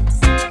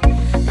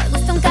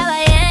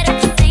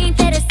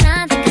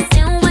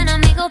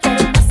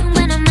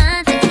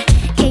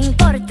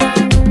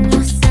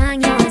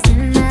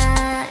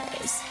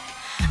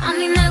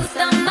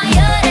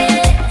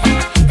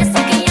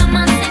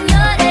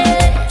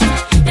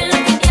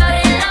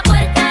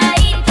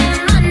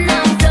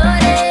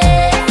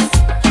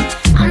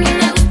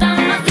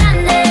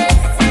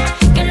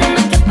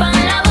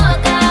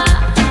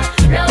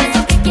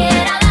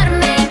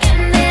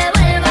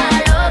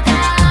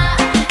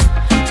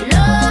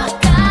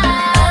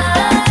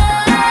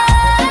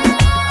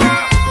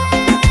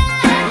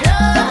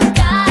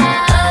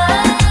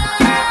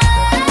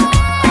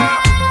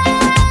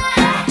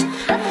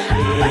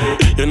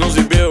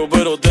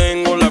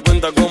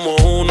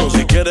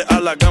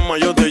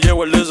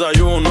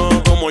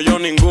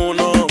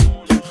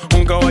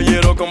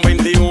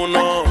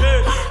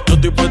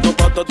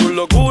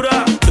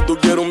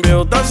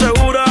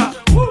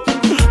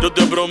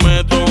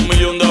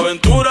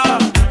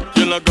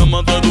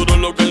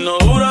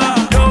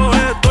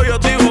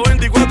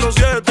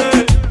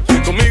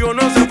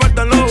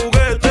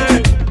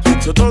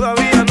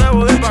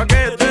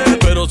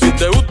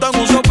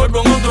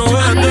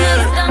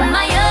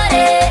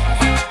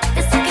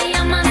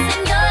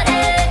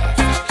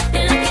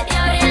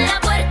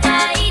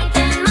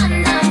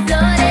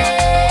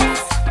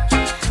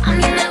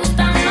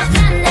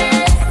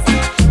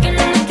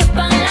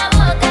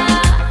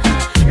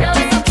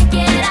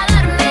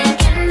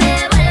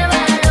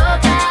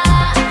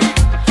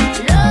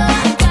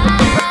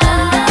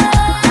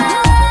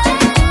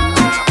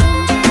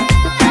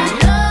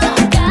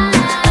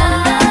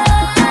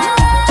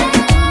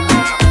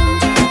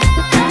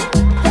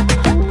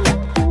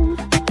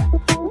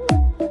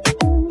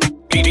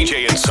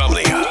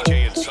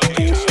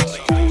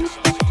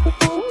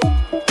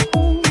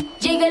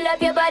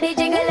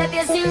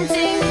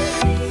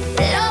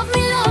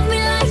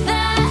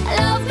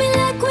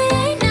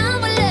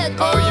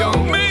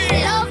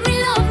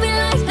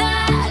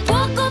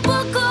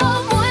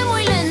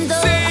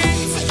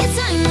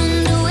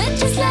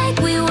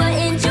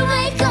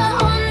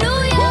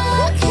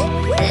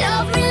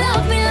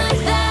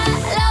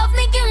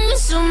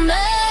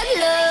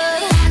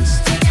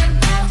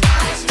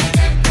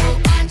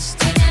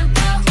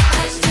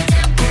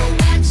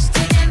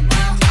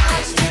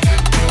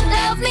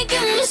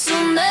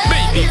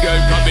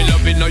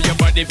 know your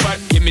body fat,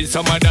 give me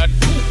some of that.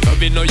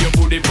 Loving know your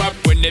booty pop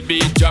when the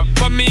beat drop.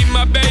 For me,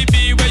 my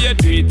baby, when you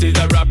do it is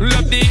a rap.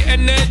 Love the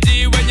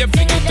energy when you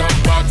fling it up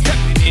back. Step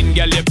in,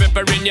 girl, you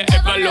peppering, you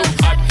ever look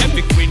hot.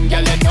 Every queen,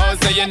 girl, you know,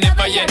 so you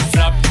never yet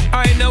flop.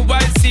 I know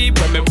I see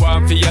when me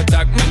want for your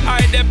attack. Me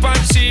eye dep on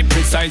she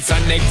precise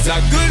and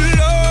exact. Good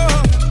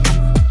Lord,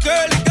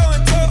 girl, you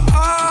going so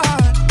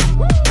hard.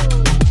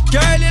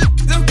 Girl, you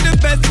look the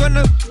best when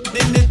I'm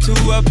in the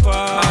two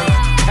apart.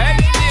 Hey,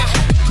 yeah.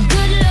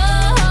 Good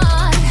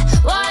Lord,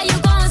 why you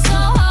going so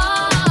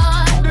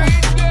hard?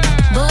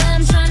 Boy,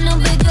 I'm trying to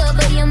be good,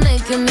 but you're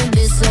making me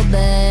be so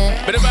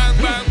bad. Bang,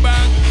 bang,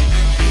 bang.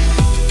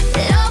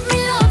 Love me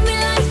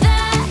like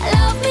that.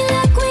 Love me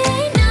like we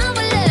ain't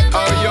never let go.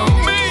 Oh, yo,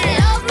 me.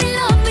 Love me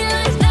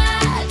like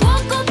that.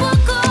 Poco,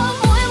 poco,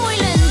 muy, muy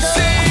lento.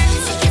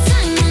 Take your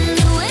time and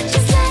do it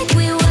just like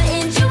we were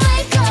in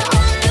Jamaica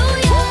or New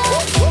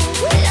York.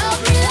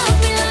 Love me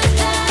like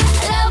that.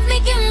 Love me,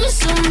 give me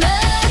some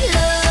bad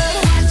love.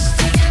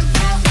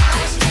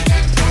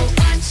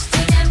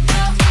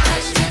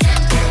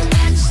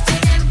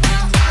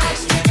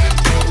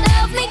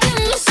 Love me, give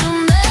me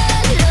some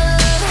bad love.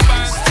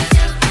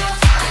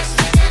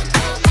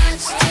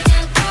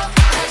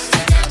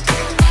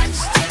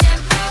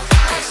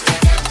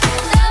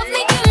 Love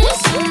me, give me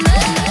some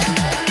bad.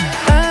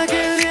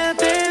 Aquel día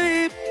te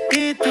vi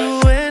y tu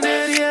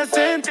energía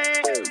sentí.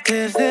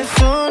 Desde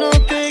eso no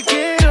te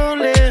quiero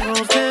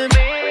lejos de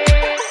mí.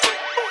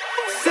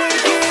 Sé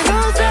que no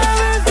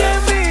sabes de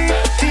mí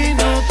y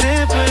no te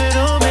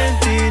puedo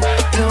mentir.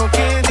 Lo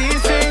que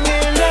dicen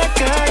en la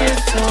calle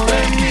sobre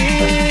mí.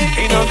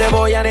 Y no te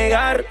voy a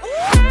negar.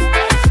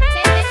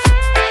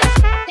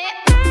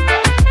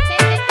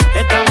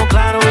 Estamos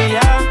claros y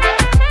ya.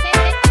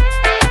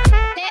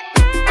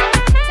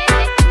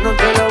 No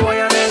te lo voy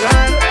a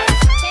negar.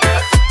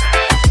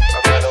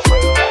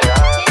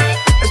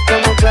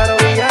 Estamos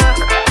claros y ya.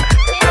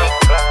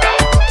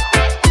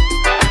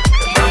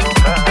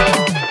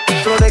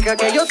 Solo deja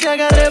que yo te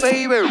agarre,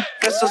 baby.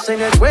 Besos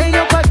en el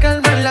cuello pa'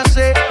 calmar la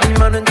sed. Mi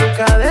mano en tu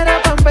cadera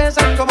pa'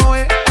 empezar como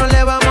es. No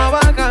le vamos a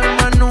bajar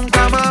más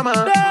nunca,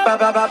 mamá.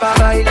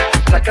 Baila,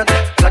 plácata,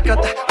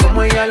 plácata.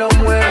 Como ella lo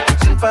mueve,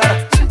 sin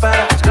parar, sin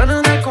parar. Las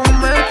ganas de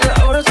comerte,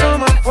 ahora son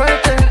más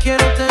fuertes.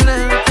 Quiero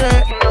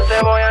tenerte y no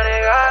te voy a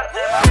negar.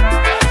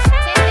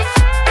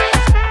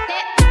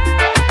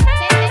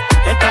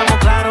 Estamos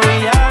claros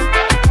y ya.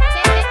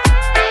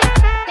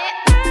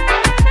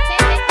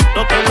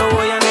 No te lo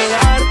voy a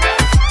negar.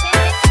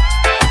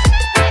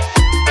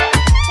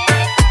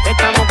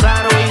 Estamos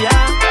claros y ya.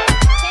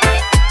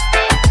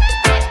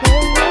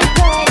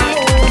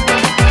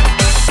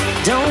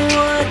 Don't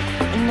want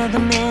another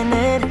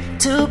minute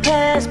to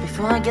pass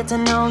before I get to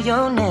know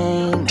your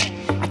name.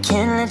 I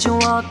can't let you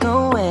walk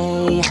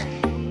away.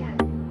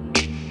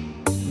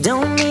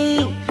 Don't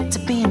mean to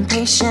be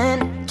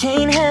impatient.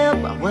 Can't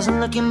help, I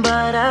wasn't looking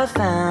but I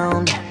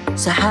found.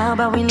 So how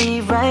about we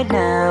leave right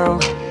now?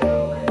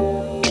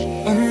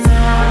 And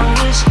I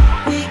wish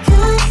we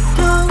could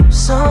go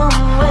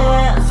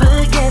somewhere.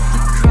 Forget the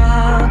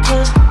crowd,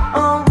 'cause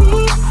all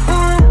we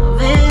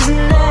have is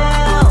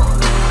now.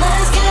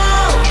 Let's go.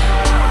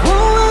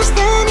 Won't waste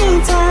any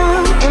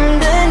time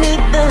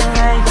underneath the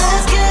lights.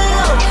 Let's go.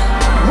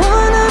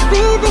 Wanna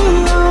be the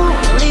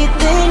only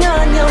thing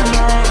on your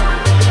mind.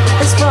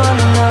 Let's fall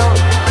in love.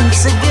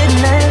 It's a good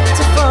night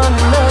to fall in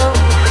love.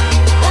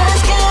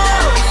 Let's go.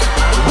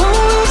 Won't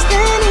waste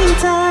any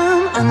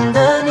time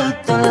underneath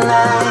the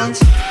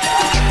lights.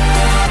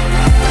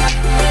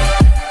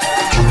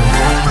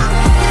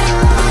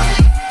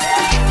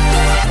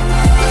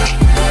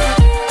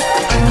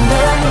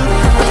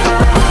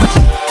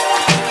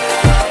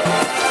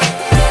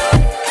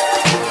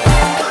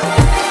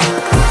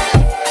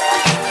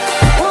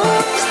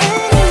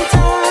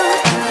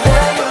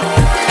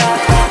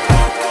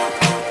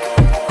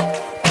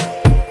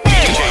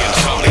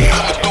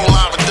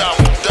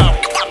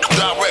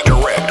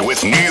 Direct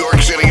with New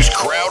York City's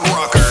crowd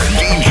rocker,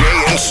 DJ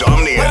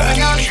Insomnia.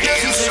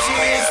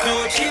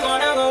 She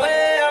wanna go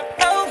way up.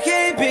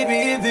 Okay, baby,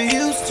 if you're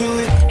used to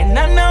it. And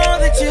I know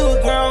that you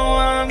a grown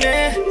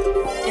woman.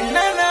 And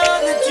I know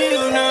that you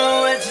know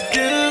what you're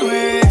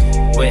doing.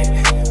 Wet,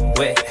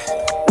 wet,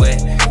 wet,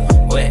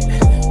 wet,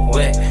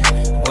 wet,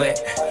 wet,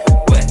 wet,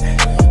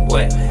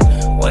 wet,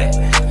 wet,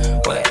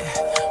 wet,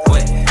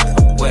 wet,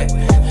 wet,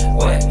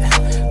 wet,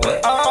 wet.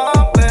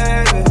 Oh,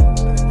 baby.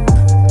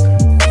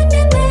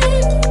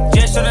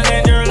 Just tryna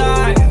change your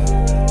life.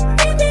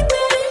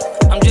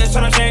 I'm just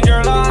tryna change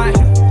your life.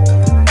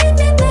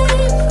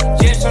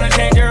 Just tryna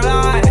change your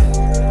life.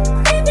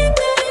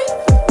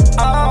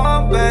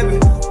 Oh, baby.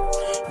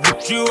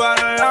 Get you out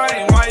of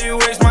line. Why you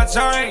waste my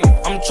time?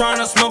 I'm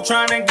tryna smoke,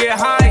 tryna get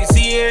high.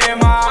 See it in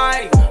my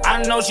eye.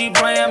 I know she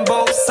playing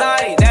both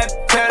sides. That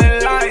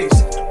telling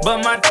lies.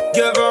 But my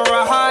give her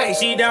a high.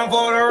 She down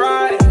for the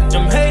ride.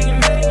 I'm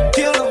hating,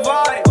 kill the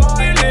vibe.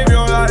 And live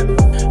your life.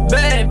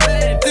 Bad,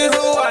 bad, this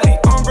Hawaii.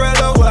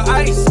 Umbrella with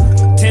ice.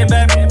 10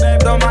 bad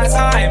on my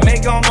side.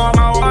 Make 'em on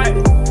my wife.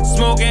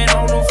 Smoking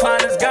on the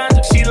finest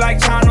ganja. She like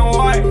China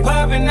White.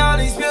 Popping all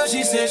these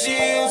said she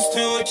used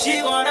to it,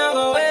 she wanna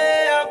go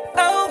way up.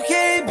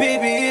 Okay,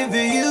 baby, if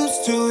you're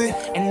used to it.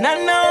 And I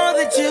know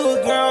that you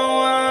a grown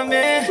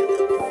woman.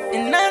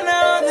 And I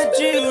know that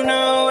you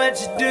know what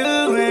you're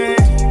doing.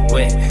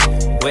 Wet,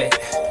 wet,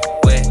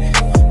 wet,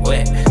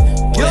 wet, wet,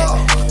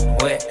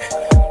 wet,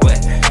 wet,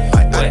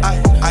 wet,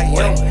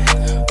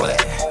 wet,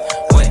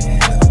 wet,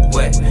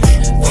 wet,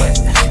 wet.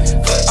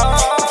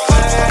 Oh.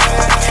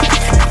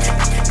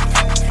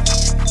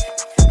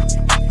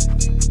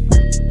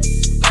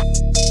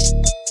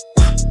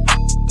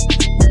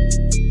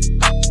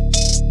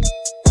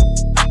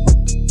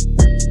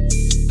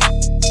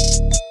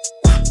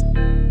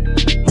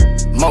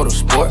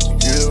 Motorsport,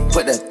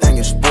 put that thing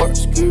in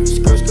sports.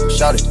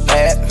 Shout it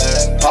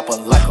bad, pop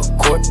it like a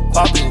court.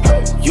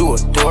 You a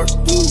dork,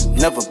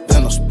 never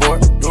been a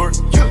sport.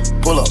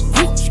 Pull up,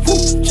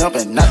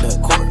 jumping out the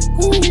court.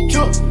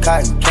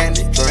 Cotton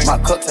candy, my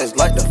cup tastes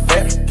like the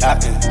fair.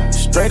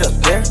 Straight up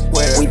there,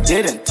 we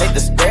didn't take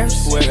the stairs.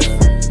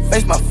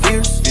 Face my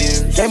fears,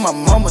 gave my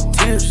mama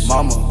tears.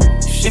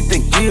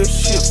 Shifting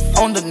gears,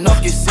 on the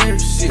knock get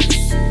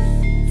serious.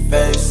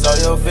 Face all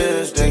your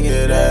fears, then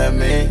get at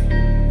me.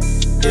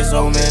 Get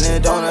so many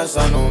donuts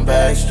on them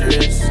back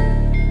streets.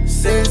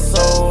 Sit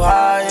so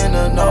high in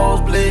the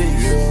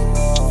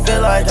nosebleeds.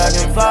 Feel like I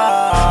can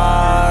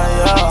fly,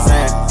 yeah.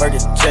 Saying,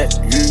 Burger check,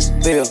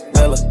 Bill,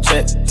 Bella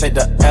check. Take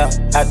the L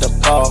at the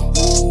ball,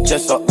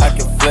 just so I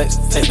can flex.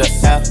 Take the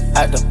L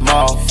at the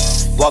mall,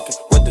 walking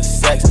with the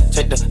sex.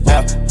 Take the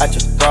L at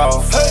your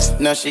bra,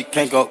 now she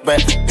can't go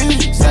back.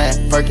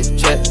 Saying, Burger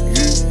check,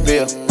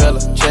 Bill,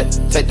 Bella check.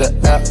 Take the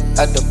L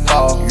at the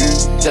ball,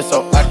 just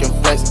so I can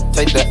flex.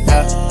 Take the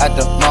L at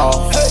the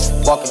mall,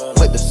 walking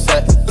with the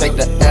set. Take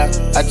the L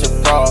at your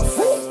bra.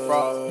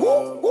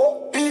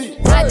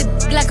 Ride the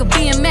like a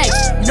BMX.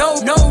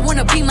 No,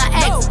 wanna be my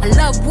ex. I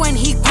love when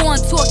he go on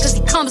tour, cause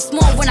he comes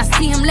small when I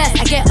see him less.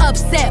 I get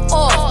upset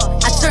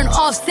off, I turn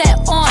offset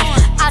on.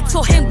 I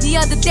told him the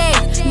other day,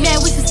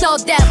 man, we should sell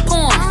that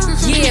porn.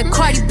 Yeah,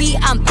 Cardi B,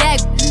 I'm back.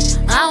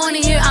 I wanna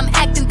hear I'm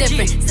acting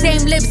different.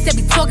 Same lips that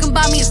be talking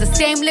about me is the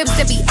same lips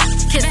that be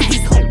kissing.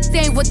 These hoes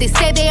saying what they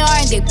say they are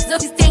and they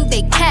think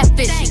they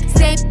catfishing.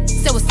 Same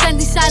so with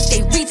Sunday shots,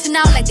 they reaching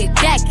out like they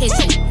back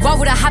itching. Why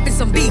would I hop in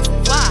some beef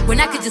when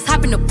I could just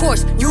hop in a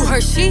Porsche? You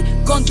heard she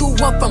gon' do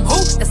what from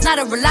who? That's not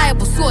a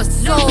reliable source.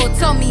 So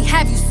tell me,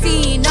 have you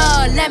seen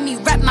her? Let me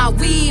wrap my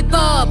weave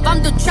up.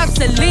 I'm the trap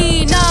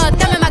Selena.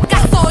 Dame my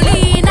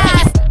gasolina.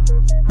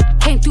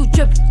 Came through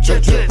drippin',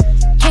 drip, drip.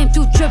 Came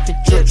through drippin',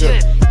 drip,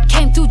 drip.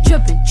 Came through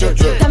drippin', drip,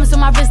 drip. Diamonds on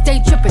my wrist, they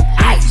drippin'.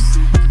 Ice.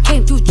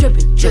 Came through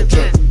drippin', drip,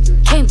 drip.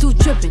 Came through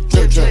drippin',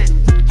 drip, drip.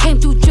 Came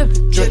through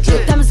drippin', drip,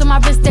 drip. Diamonds on my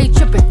wrist, they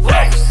drippin'.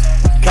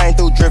 Came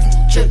through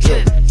drippin', drip,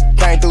 drip.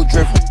 Came through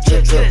drippin',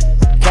 drip, drip.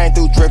 Came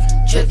through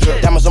drippin', drip,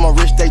 drip. Diamonds on my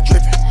wrist, they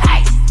drippin'.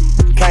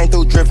 Came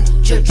through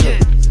drippin', drip, drip.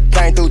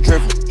 Came through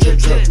drippin', drip,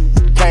 drip.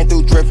 Came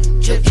through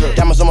drippin', drip, drip.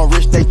 Diamonds on my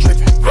wrist, they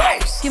drippin'.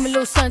 Give me a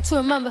little something to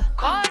remember.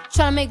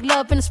 Tryna make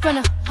love in a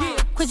sprinter.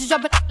 Quit you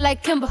dropping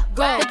like Kimber.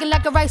 Looking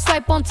like a right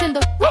swipe on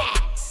Tinder.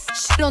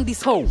 Shit on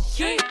these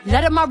hoes.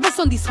 Let up my wrist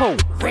on these hoes.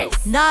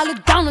 Now I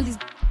look down on these.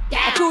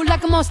 I feel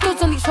like I'm on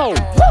stilts on these hoes.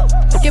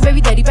 Look at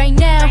baby daddy right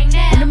now.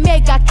 And the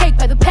maid got cake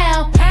by the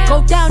pound.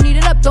 Go down, eat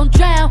it up, don't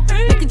drown.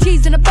 Making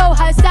cheese in a bow,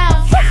 how it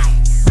sound.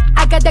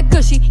 I got that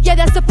gushy, yeah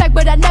that's a fact,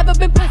 but I never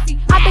been pussy.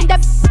 I think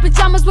that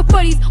pajamas with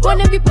footies, one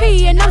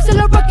MVP and I'm still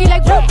a rookie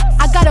like whoop.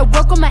 I gotta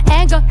work on my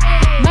anger,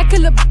 might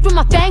kill a with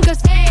my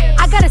fingers.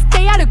 I gotta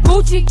stay out of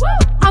Gucci,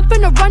 I'm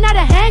finna run out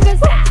of hangers.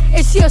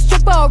 Is she a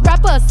stripper, a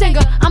rapper, a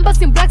singer? I'm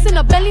busting blacks in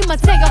a Bentley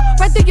Montega.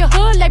 Right through your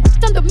hood like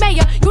I'm the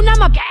mayor. You not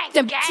my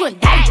then you in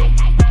danger.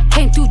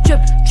 Came through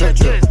drippin', drip,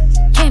 drip.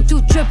 Came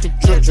through drippin',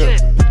 drip, drip.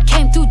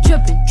 Came through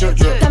drippin', drip,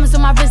 drip. Diamonds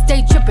on my wrist,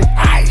 they drippin'.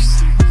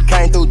 Ice.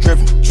 Came through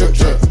drippin', drip,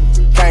 drip.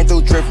 Came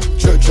through drippin',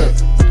 drip, drip.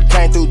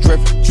 Came through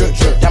drippin', drip,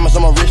 drip. Diamonds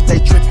on my wrist, they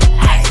drippin'.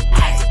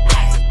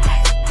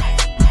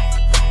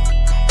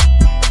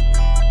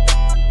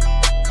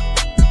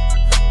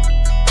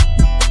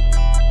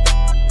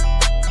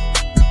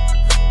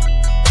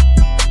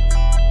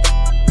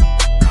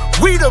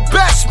 We the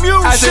best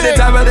music. I took the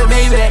top of the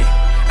Maybach.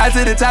 I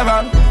took the top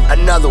out.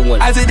 Another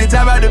one. I took the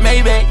top out the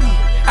Maybach.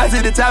 I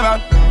took the top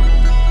out.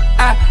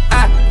 I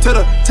to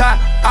the top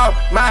of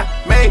my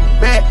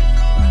Maybach.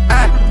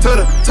 I to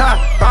the top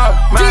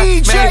of my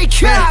DJ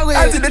Khaled.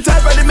 I to the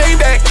top of the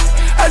Maybach.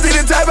 I to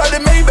the top of the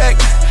Maybach.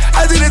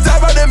 I to the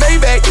top of the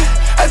Maybach.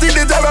 I to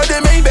the top of the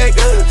Maybach.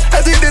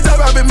 I to the top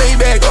of the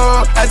Maybach.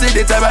 Oh, I to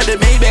the top of the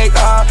Maybach.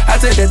 Oh, I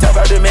to the top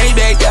of the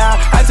Maybach. Yeah,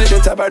 I to the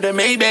top of the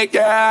Maybach.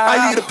 Yeah,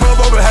 I need a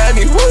purple behind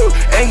me. Woo,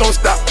 ain't gon'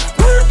 stop.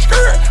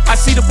 I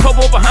see the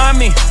purple behind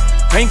me.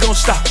 Ain't gon'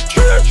 stop.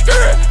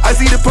 I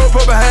see the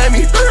purple behind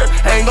me.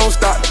 Ain't gon'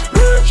 stop.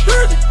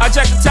 I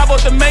jack the top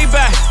of the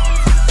Maybach.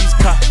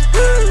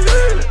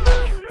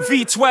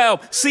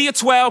 V12, see a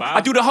 12.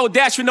 I do the whole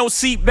dash with no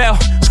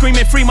seatbelt.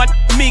 Screaming free my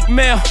Meek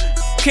Mill.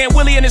 Can't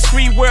Willie in this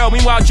free world.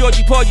 Meanwhile,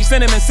 Georgie Porgy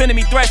sending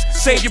me threats.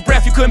 Save your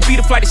breath, you couldn't beat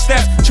a flight of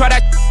steps. Try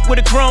that with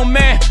a grown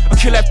man. I'll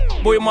kill that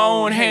boy with my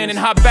own hand and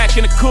hop back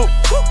in the coupe.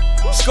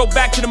 Let's go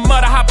back to the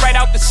mud, I hop right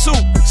out the soup.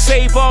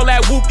 Save all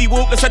that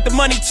whoop-de-whoop, let's let the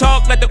money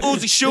talk, let the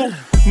Uzi shoot.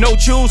 No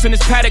jewels in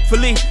this Patek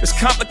Philippe, it's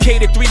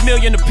complicated, 3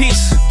 million a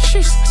piece.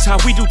 That's how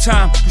we do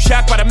time. You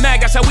shocked by the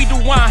mag, that's how we do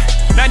wine.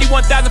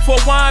 91,000 for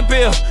a wine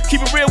bill.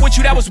 Keep it real with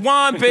you, that was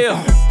wine bill.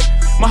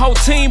 My whole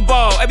team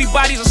ball,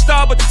 everybody's a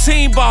star but the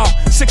team ball.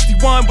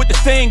 61 with the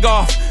thing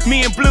off,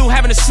 me and Blue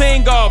having a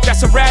sing off.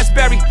 That's a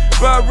raspberry,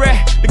 beret,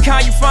 the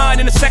kind you find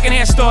in a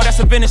secondhand store. That's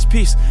a vintage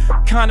piece,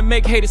 kind of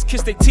make haters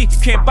kiss their teeth.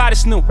 You can't buy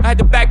this new. I had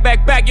to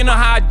back, you know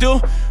how I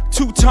do.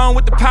 Two-tone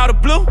with the powder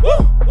blue.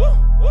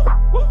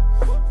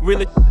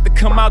 Really to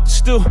come out the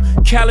stew.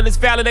 Khaled is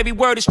valid, every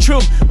word is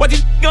true. What you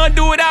gonna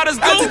do without us,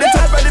 I see the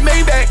top of the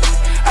Maybach.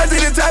 I see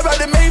the top of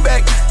the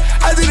Maybach.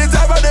 I see the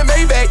top of the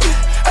Maybach.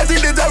 I see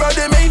the top of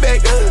the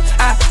Maybach.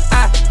 I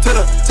to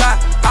the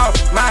top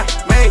of my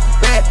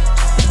Maybach.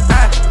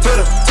 I to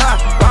the top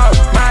of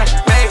my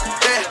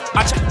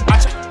Maybach.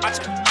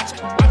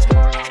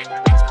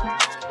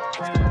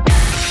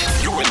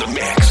 You're in the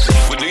mix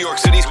with New York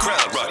City's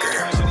crowd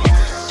rocker,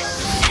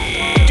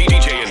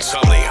 DJ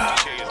Insomnia.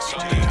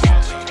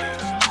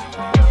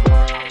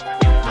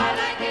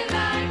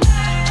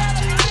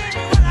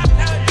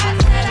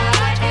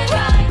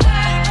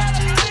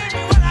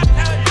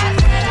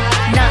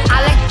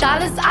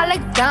 Dollars, I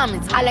like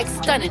diamonds, I like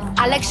stunning,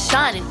 I like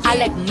shining, I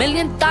like $1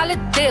 million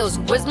deals.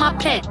 Where's my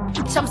pen?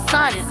 I'm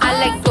signing. I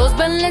like those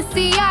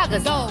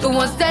Balenciagas, the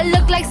ones that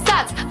look like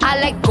socks. I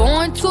like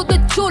going to the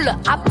Tula,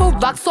 I put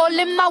rocks all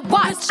in my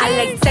watch. I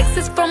like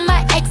texts from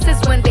my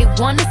exes when they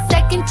want a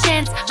second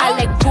chance. I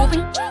like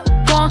proving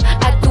wrong,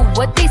 I do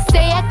what they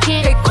say I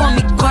can't. They call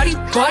me Cardi,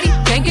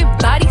 banging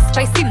body,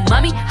 spicy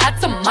mommy, hot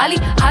tamale,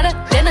 hotter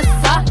than a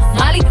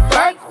Somali.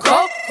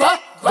 Virgo,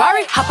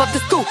 Ferrari, hop up the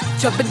stoop,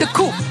 jump in the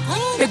coupe.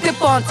 Big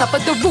dip on top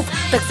of the roof,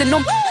 flexing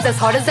them as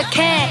hard as I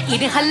can.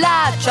 Eating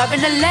halal, driving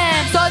a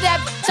lamb. So that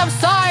bitch, I'm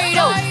sorry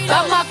though.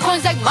 Got my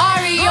coins like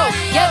Mario.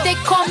 Yeah, they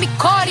call me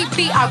Cardi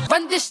B. I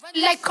run this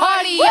shit like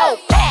cardio.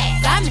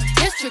 Diamond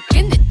District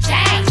in the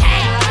chain.